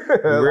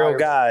 Real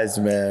guys,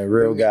 man.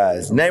 Real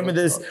guys. Name of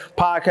this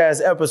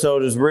podcast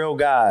episode is Real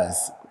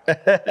Guys.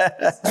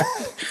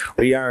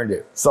 We earned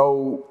it.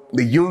 So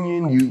the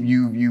union,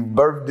 you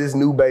birthed this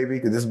new baby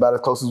because this is about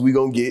as close as we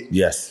gonna get.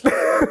 Yes.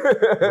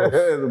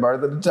 The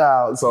birth of the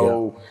child.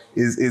 So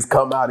is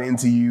come out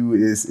into you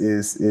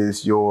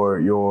is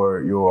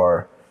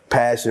your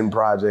passion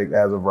project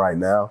as of right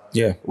now.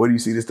 Yeah. Where do you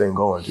see this thing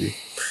going, G?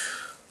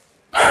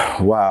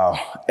 Wow.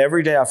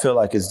 Every day I feel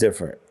like it's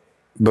different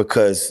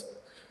because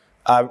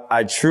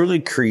I truly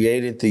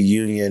created the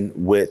union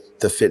with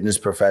the fitness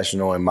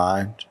professional in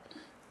mind.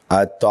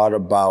 I thought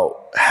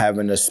about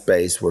having a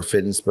space where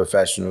fitness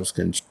professionals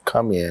can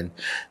come in,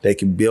 they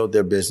can build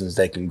their business,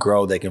 they can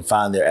grow, they can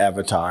find their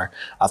avatar.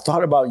 I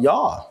thought about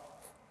y'all.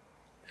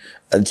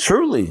 And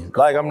truly,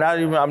 like I'm not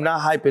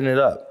hyping it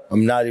up.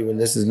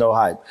 This is no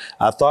hype.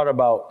 I thought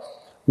about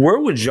where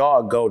would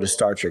y'all go to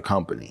start your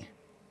company?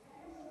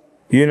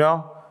 You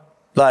know,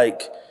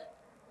 like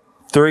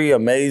 3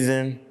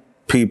 amazing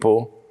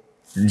people,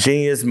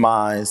 genius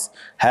minds,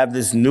 have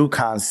this new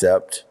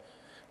concept.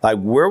 Like,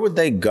 where would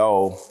they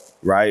go,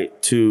 right,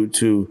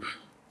 to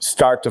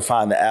start to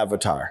find the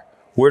avatar?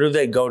 Where do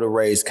they go to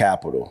raise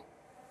capital?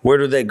 Where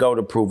do they go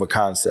to prove a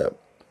concept?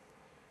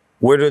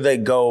 Where do they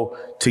go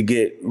to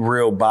get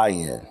real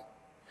buy-in?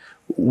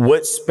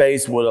 What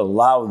space would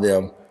allow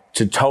them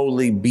to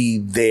totally be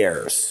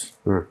theirs?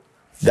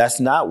 That's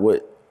not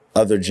what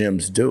other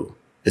gyms do.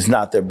 It's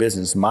not their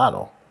business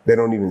model. They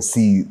don't even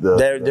see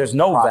there's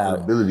no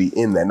profitability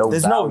in that.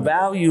 There's no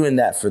value in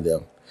that for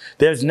them.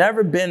 There's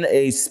never been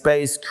a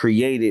space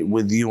created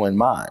with you in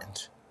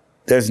mind.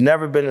 There's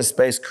never been a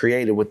space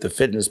created with the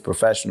fitness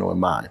professional in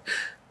mind.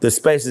 The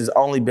space has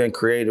only been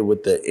created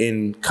with the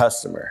end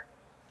customer.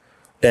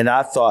 And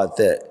I thought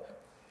that,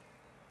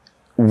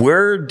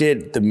 where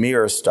did the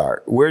Mirror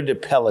start? Where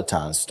did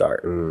Peloton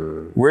start?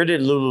 Where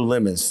did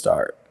Lululemon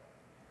start?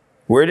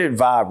 Where did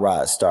Vibe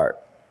Ride start?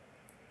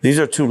 These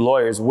are 2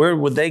 lawyers. Where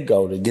would they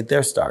go to get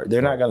their start?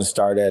 They're not going to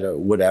start at a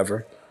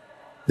whatever.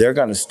 They're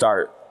going to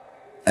start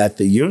at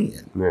the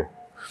union. Yeah.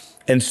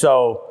 And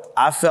so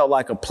I felt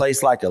like a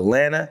place like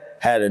Atlanta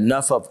had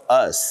enough of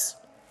us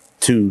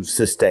to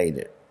sustain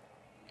it.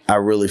 I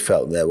really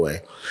felt that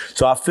way.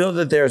 So I feel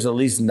that there's at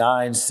least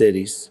 9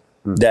 cities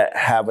that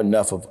have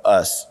enough of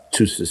us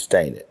to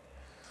sustain it.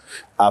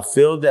 I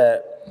feel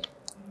that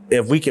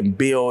if we can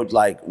build,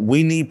 like,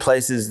 we need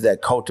places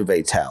that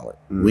cultivate talent.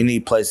 We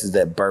need places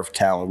that birth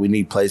talent. We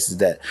need places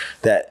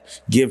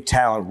that give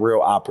talent real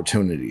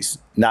opportunities,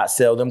 not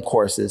sell them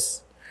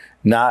courses.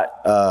 Not,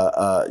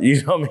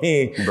 you know what I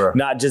mean? Bruh.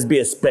 Not just be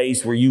a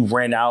space where you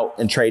rent out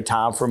and trade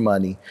time for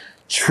money.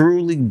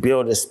 Truly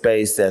build a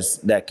space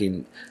that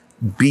can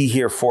be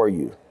here for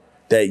you,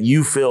 that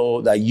you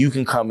feel that you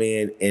can come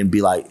in and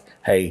be like,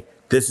 hey,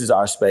 this is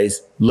our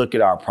space. Look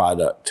at our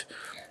product.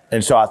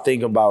 And so I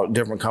think about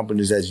different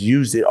companies that's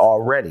used it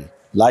already,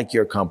 like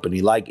your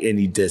company, like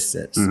Any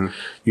Distance,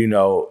 you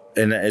know,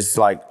 and it's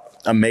like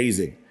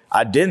amazing.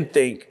 I didn't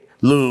think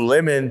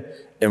Lululemon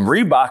and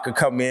Reebok could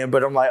come in,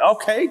 but I'm like,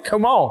 okay,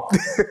 come on,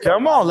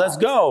 let's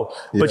go.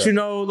 Yeah. But you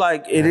know,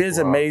 like, it is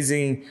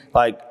amazing.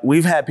 Like,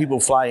 we've had people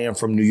fly in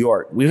from New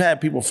York. We've had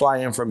people fly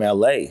in from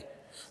LA.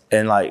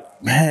 And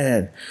like,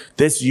 man,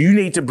 you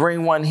need to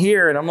bring one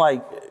here. And I'm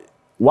like,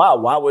 wow,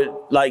 why would,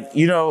 like,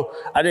 you know,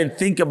 I didn't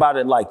think about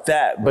it like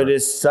that, but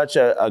it's such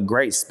a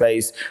great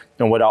space.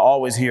 And what I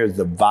always hear is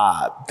the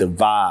vibe.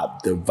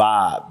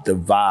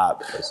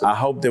 I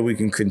hope that we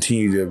can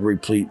continue to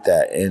repeat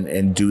that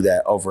and do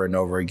that over and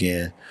over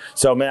again.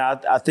 So, man,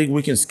 I think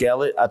we can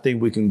scale it. I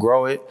think we can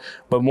grow it.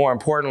 But more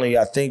importantly,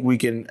 I think we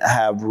can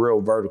have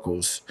real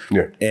verticals.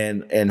 Yeah.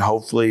 And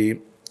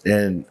hopefully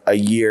in a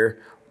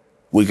year,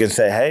 we can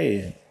say,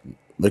 hey,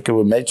 look at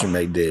what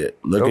Matrimate did.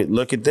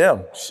 Look at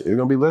them. It's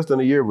gonna be less than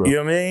a year, bro. You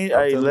know what I mean?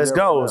 Hey, let's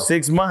go.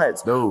 6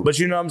 months. Dude. But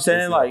you know what I'm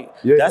saying? Like,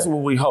 that's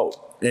what we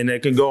hope. And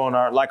it can go on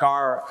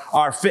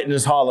our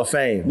fitness hall of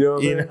fame. You know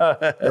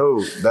what I mean?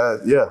 Dude,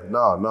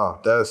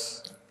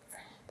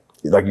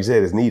 like you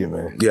said, it's needed,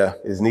 man. Yeah.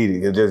 It's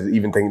needed. It's just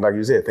even thinking, like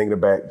you said, thinking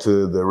back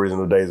to the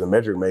original days of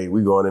Metric Made,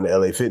 we going into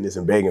LA Fitness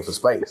and begging for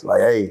space.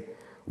 Like, hey,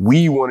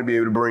 we want to be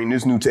able to bring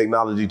this new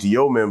technology to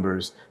your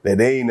members that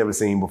they ain't never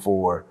seen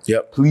before.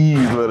 Yep.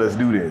 Please let us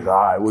do this. All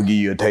right, we'll give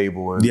you a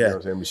table and you know what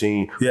I'm saying,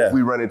 machine. Yeah. If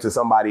we run into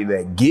somebody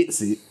that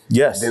gets it,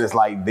 yes, then it's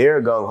like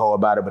they're gung-ho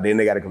about it, but then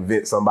they got to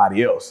convince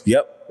somebody else.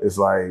 Yep. It's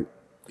like,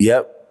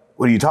 yep.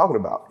 What are you talking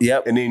about?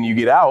 Yep. And then you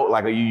get out,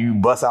 like you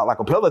bust out like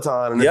a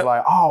Peloton, and it's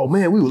like, oh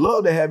man, we would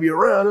love to have you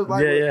around. It's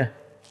like,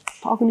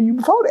 talking to you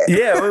before that.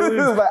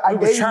 Yeah, I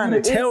was trying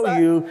to tell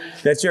you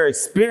that your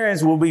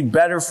experience will be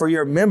better for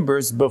your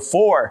members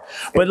before.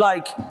 But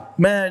like,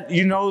 man,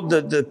 you know,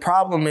 the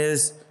problem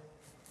is,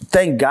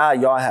 thank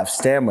God y'all have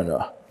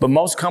stamina. But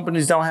most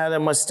companies don't have that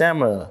much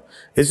stamina.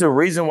 It's the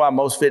reason why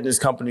most fitness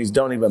companies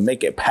don't even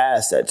make it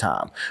past that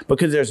time.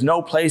 Because there's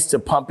no place to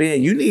pump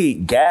in. You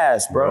need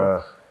gas,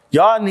 bro.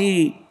 Y'all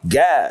need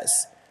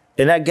gas.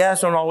 And that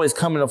gas don't always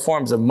come in the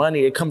forms of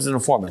money. It comes in the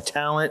form of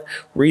talent,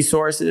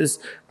 resources.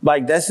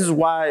 Like, this is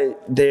why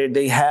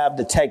they have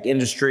the tech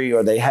industry,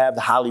 or they have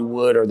the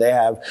Hollywood, or they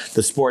have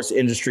the sports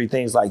industry,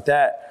 things like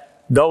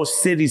that. Those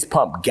cities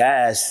pump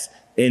gas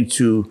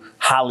into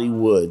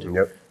Hollywood.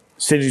 Yep.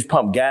 Cities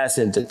pump gas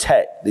into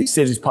tech. These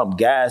cities pump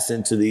gas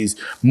into these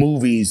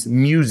movies,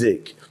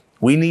 music.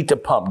 We need to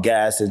pump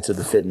gas into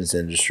the fitness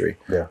industry.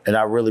 Yeah. And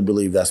I really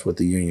believe that's what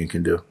the union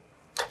can do.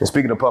 And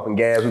speaking of pumping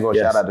gas, we're going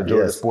to shout out to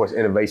Georgia Sports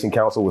Innovation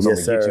Council with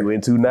something to get you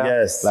into now.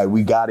 Yes. Like,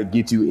 we got to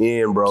get you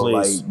in, bro.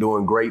 Please. Like,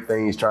 doing great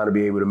things, trying to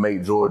be able to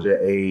make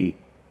Georgia a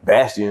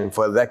bastion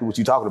for exactly what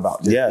you're talking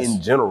about, just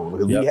in general.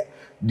 Because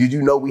did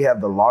you know we have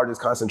the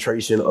largest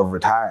concentration of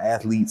retired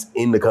athletes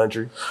in the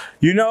country?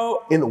 You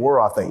know, in the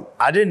world, I think.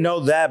 I didn't know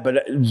that,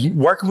 but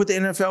working with the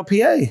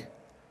NFLPA,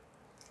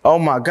 oh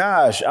my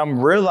gosh,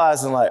 I'm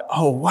realizing like,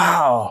 oh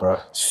wow, bro.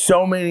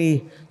 so many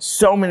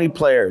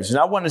players. And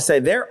I want to say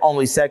they're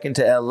only second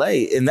to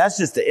LA, and that's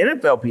just the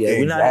NFLPA. Exactly.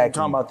 We're not even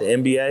talking about the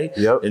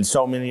NBA and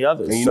so many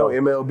others. And you know,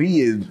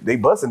 MLB they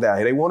busting down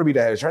here. They want to be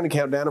down here. Trying to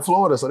camp down in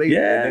Florida, so they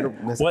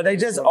they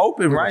just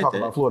opened right talking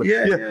there. About Florida.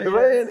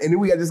 Man. And then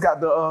we just got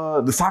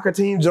the soccer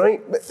team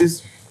joint.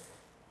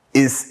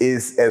 Is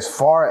as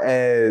far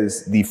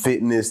as the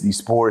fitness, the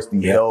sports,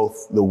 the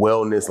health, the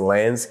wellness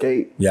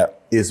landscape,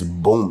 is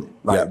booming.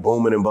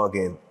 Booming and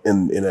bunking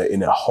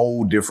in a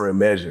whole different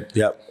measure.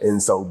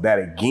 And so that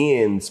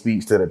again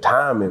speaks to the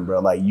timing, bro.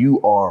 Like,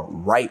 you are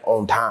right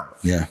on time.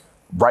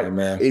 Right,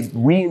 man. If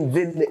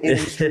reinventing the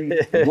industry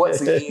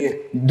once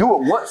again, do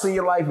it once in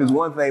your life is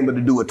one thing, but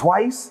to do it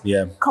twice,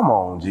 come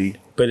on, G.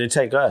 But it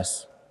take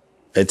us.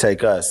 It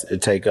take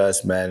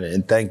us, man.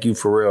 And thank you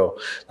for real.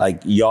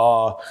 Like,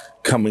 y'all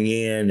coming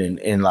in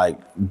and like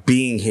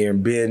being here,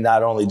 and being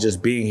not only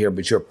just being here,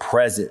 but you're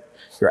present,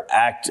 you're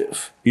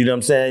active. You know what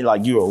I'm saying?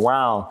 Like, you're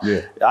around.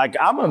 Like,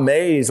 I'm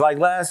amazed. Like,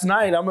 last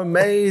night, I'm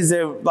amazed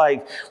at,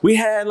 like, we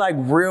had like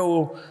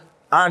real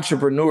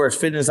entrepreneurs,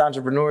 fitness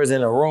entrepreneurs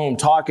in a room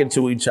talking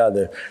to each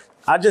other.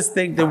 I just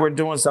think that we're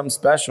doing something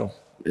special.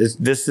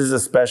 This is a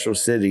special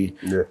city,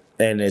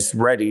 and it's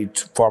ready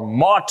for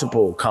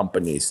multiple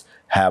companies,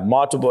 have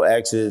multiple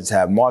exits,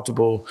 have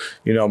multiple,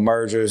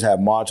 mergers, have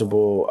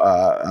multiple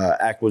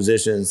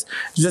acquisitions.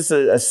 It's just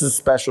a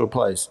special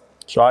place.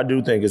 So I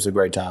do think it's a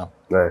great time.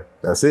 Right.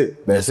 That's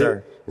it. That's it.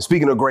 Sir. And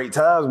speaking of great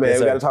times, man,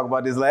 we got to talk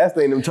about this last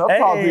thing, them tough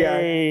talks we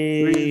got.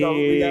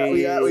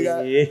 We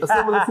got a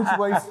similar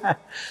situation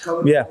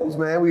coming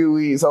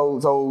man.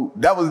 So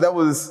that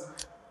was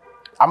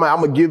I'm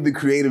gonna give the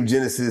creative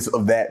genesis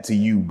of that to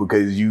you,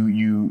 because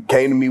you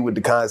came to me with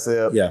the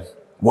concept.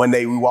 One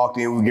day we walked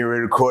in, we were getting ready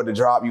to record the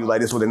drop. You was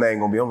like, this is what the name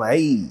gonna be. I'm like,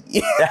 hey,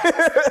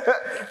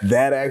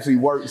 that actually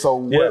worked. So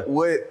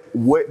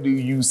what do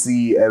you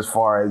see as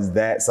far as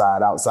that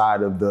side,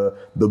 outside of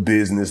the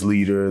business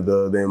leader,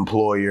 the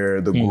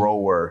employer, the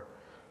grower,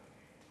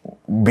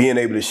 being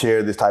able to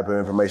share this type of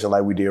information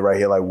like we did right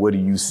here? Like, what do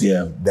you see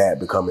that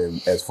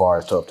becoming as far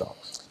as Tough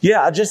Talks?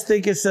 Yeah, I just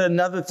think it's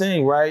another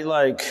thing, right?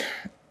 Like,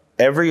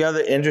 every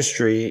other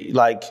industry,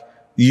 like,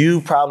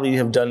 you probably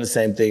have done the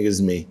same thing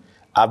as me.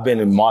 I've been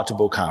in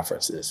multiple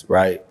conferences,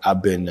 right?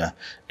 I've been to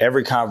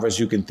every conference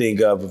you can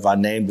think of. If I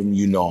named them,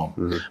 you know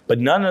them. But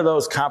none of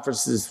those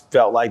conferences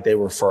felt like they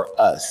were for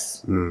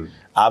us.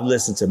 I've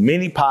listened to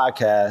many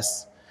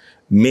podcasts,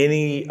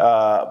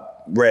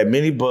 read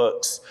many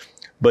books,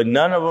 but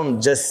none of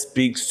them just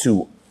speaks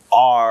to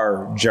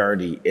our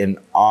journey and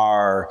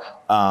our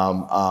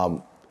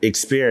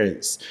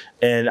experience.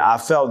 And I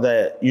felt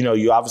that,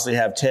 you obviously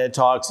have TED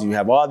Talks, and you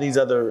have all these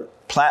other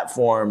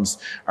platforms,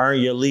 Earn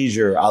Your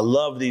Leisure. I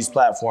love these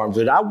platforms,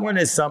 but I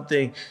wanted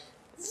something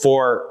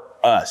for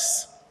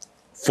us,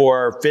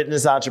 for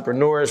fitness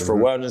entrepreneurs, for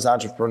wellness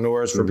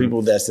entrepreneurs, for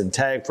people that's in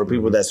tech, for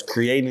people that's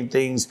creating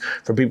things,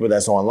 for people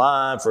that's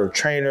online, for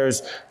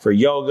trainers, for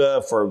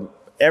yoga, for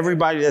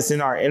everybody that's in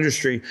our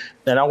industry.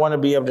 And I want to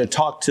be able to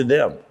talk to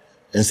them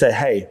and say,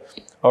 hey,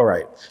 all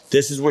right,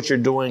 this is what you're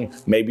doing.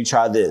 Maybe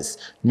try this.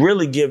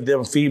 Really give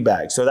them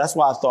feedback. So that's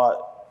why I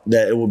thought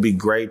that it would be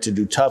great to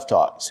do Tough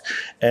Talks.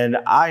 And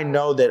I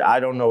know that I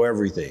don't know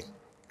everything.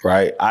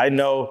 right? I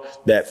know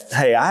that,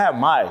 hey, I have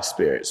my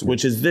experience,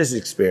 which is this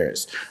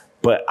experience,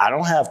 but I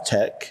don't have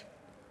tech.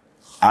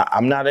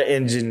 I'm not an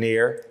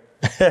engineer.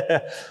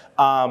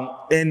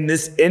 And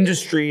this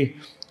industry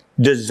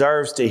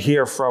deserves to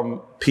hear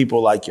from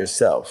people like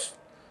yourself.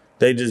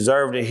 They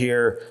deserve to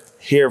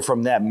hear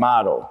from that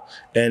model.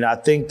 And I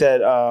think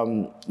that,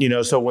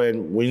 so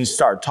when you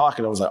start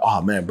talking, I was like,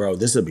 oh man, bro,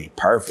 this would be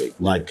perfect.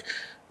 Like,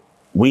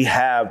 we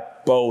have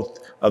both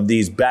of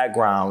these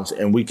backgrounds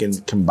and we can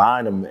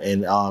combine them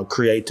and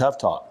create Tough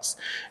Talks.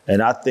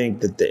 And I think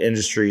that the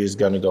industry is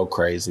going to go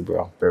crazy,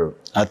 bro. Sure.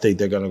 I think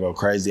they're going to go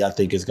crazy. I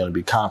think it's going to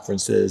be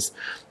conferences.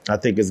 I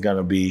think it's going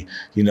to be,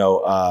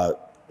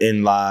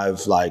 in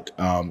live, like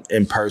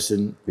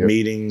in-person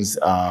meetings,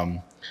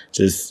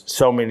 just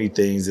so many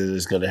things that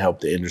is going to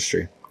help the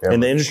industry. Yeah.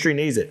 And the industry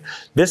needs it.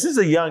 This is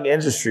a young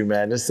industry,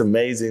 man. It's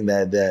amazing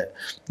that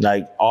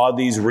like all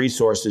these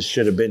resources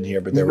should have been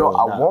here, but they're really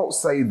not. I won't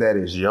say that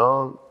it's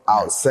young.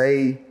 I'll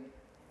say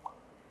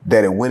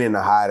that it went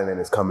into hiding and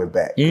it's coming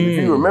back.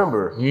 If you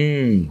remember,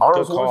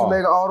 Arnold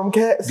Schwarzenegger, all them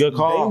cats, they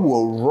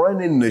were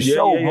running the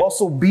show.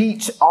 Muscle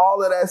Beach,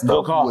 all of that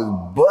stuff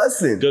was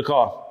bussing. Good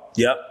call.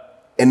 Yep.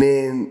 And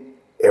then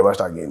everybody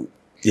started getting it.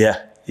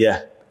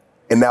 Yeah.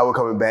 And now we're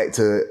coming back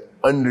to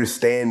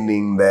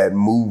understanding that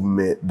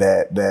movement,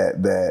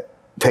 that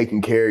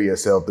taking care of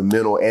yourself, the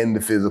mental and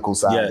the physical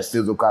side. Yes. The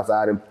physical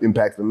side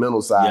impacts the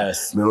mental side.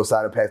 Yes. Mental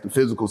side impacts the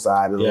physical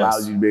side. It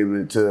allows you to be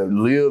able to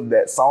live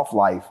that soft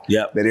life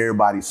that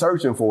everybody's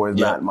searching for. Is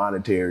not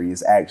monetary.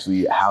 It's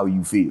actually how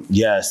you feel.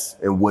 Yes.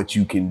 And what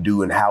you can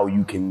do and how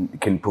you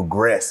can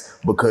progress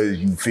because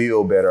you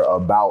feel better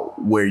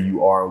about where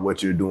you are and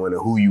what you're doing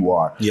and who you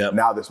are. Yep.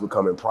 Now that's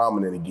becoming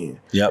prominent again.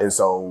 Yep. And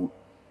so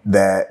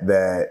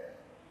that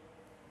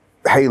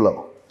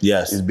halo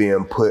is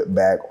being put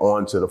back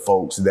onto the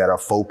folks that are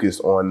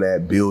focused on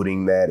that,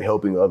 building that,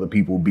 helping other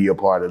people be a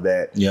part of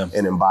that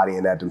and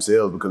embodying that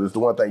themselves, because it's the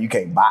one thing you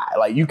can't buy.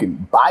 Like, you can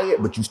buy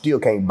it, but you still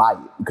can't buy it,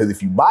 because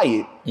if you buy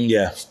it,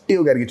 you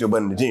still got to get your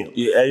butt in the gym.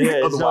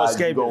 Otherwise,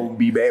 you're going to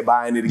be back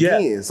buying it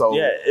again. So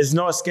it's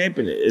no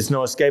escaping it. It's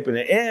no escaping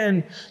it.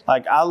 And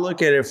like, I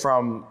look at it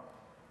from,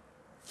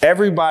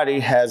 everybody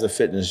has a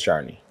fitness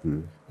journey.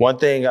 One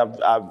thing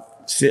I've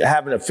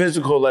having a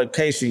physical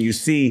location, you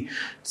see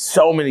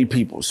so many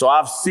people. So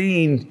I've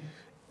seen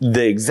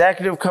the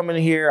executive come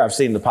in here. I've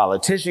seen the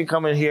politician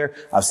come in here.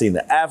 I've seen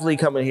the athlete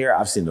come in here.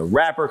 I've seen the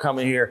rapper come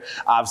in here.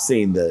 I've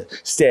seen the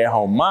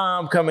stay-at-home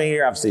mom come in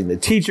here. I've seen the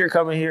teacher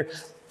come in here.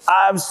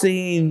 I've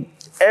seen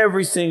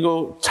every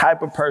single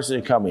type of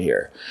person come in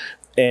here.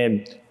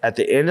 And at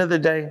the end of the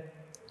day,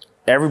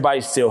 everybody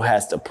still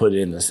has to put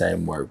in the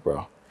same work,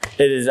 bro.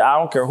 It is, I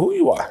don't care who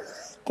you are.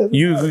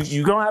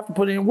 You're going to have to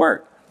put in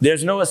work.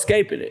 There's no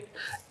escaping it.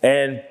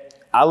 And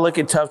I look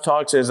at Tough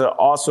Talks as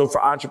also for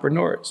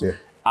entrepreneurs. Yeah.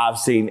 I've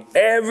seen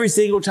every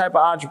single type of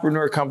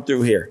entrepreneur come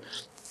through here.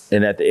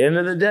 And at the end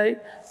of the day,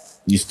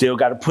 you still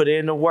got to put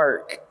in the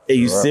work. And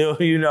you still,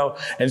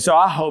 and so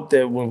I hope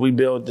that when we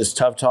build this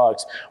Tough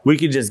Talks, we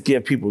can just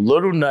give people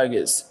little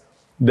nuggets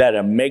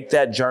that'll make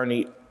that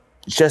journey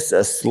just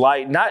a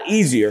slight, not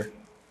easier,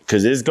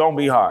 because it's going to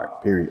be hard.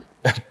 Period.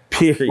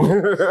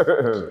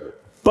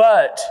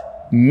 But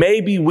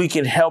maybe we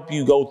can help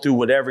you go through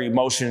whatever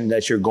emotion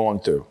that you're going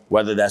through,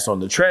 whether that's on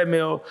the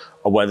treadmill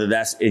or whether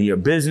that's in your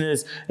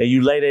business, and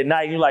you late at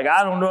night, you're like,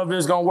 I don't know if this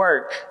is going to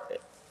work.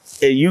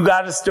 And you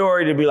got a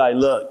story to be like,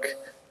 look,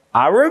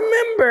 I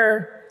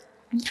remember,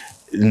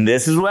 and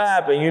this is what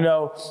happened,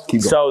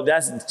 So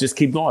that's, just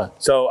keep going.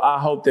 So I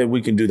hope that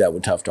we can do that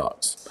with Tough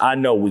Talks. I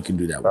know we can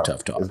do that with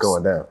Tough Talks. It's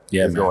going down.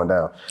 Yeah, it's going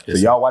down. So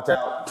y'all watch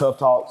out. Tough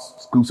Talks,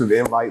 exclusive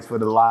invites for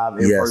the live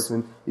in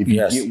person. If you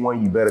get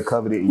one, you better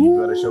covet it and you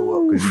better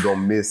show up, because you're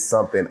going to miss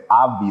something,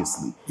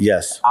 obviously.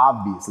 Yes.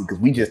 Obviously, because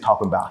we just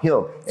talking about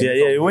him.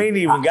 And we ain't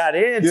even got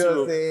into you know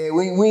what I'm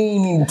saying? We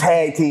ain't even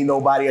tag team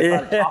nobody.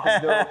 Trying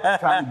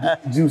to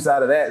get the juice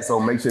out of that. So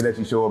make sure that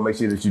you show up. Make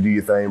sure that you do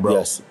your thing, bro.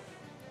 Yes.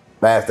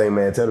 Last thing,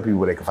 man, tell the people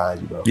where they can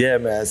find you, bro. Yeah,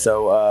 man.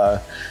 So,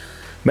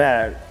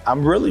 man,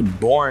 I'm really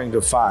boring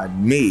to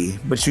find me,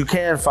 but you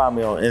can find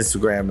me on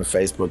Instagram and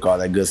Facebook, all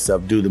that good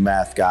stuff. Do the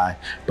Math Guy.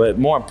 But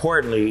more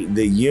importantly,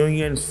 the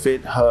Union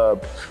Fit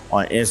Hub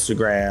on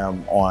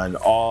Instagram, on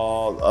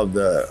all of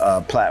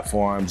the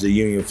platforms, the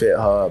Union Fit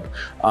Hub.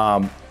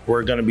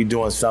 We're going to be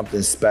doing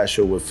something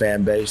special with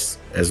Fanbase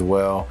as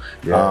well.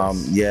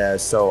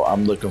 Yes. So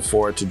I'm looking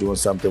forward to doing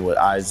something with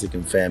Isaac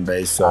and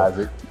Fanbase. So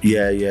Isaac.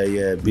 Yeah.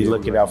 Be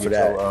looking out for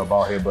that.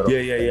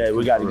 Your,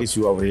 We got to get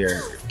you over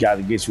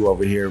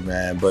here.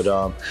 Man. But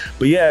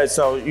yeah,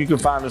 so you can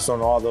find us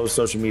on all those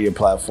social media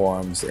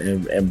platforms.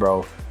 And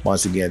bro,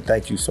 once again,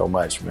 thank you so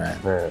much,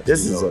 man.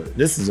 This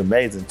is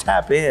amazing.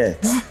 Tap in.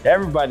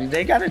 Everybody,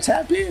 they got to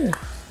tap in.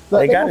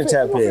 They gotta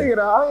tap in.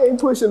 I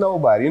ain't pushing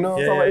nobody,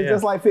 It's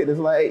just like fitness.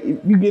 Like, if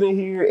you get in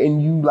here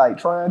and you like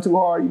trying too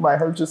hard, you might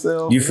hurt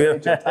yourself. You feel?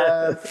 Your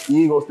time,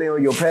 you ain't gonna stay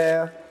on your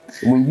path.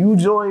 When you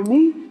join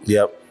me,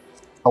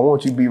 I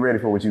want you to be ready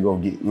for what you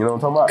gonna get. You know what I'm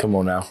talking about? Come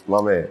on now.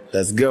 My man.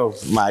 Let's go,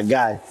 my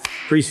guy.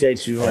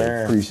 Appreciate you,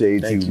 man.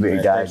 Appreciate you,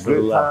 big guy.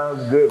 Good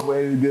times, good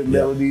ways, good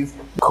melodies.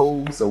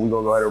 Cool. So we're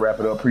going to go ahead and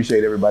wrap it up.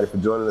 Appreciate everybody for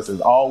joining us as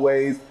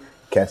always.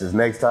 Catch us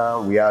next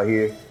time. We out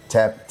here.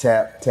 Tap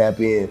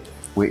in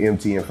with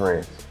M-T and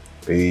Friends.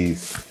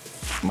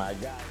 Peace. My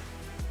guy.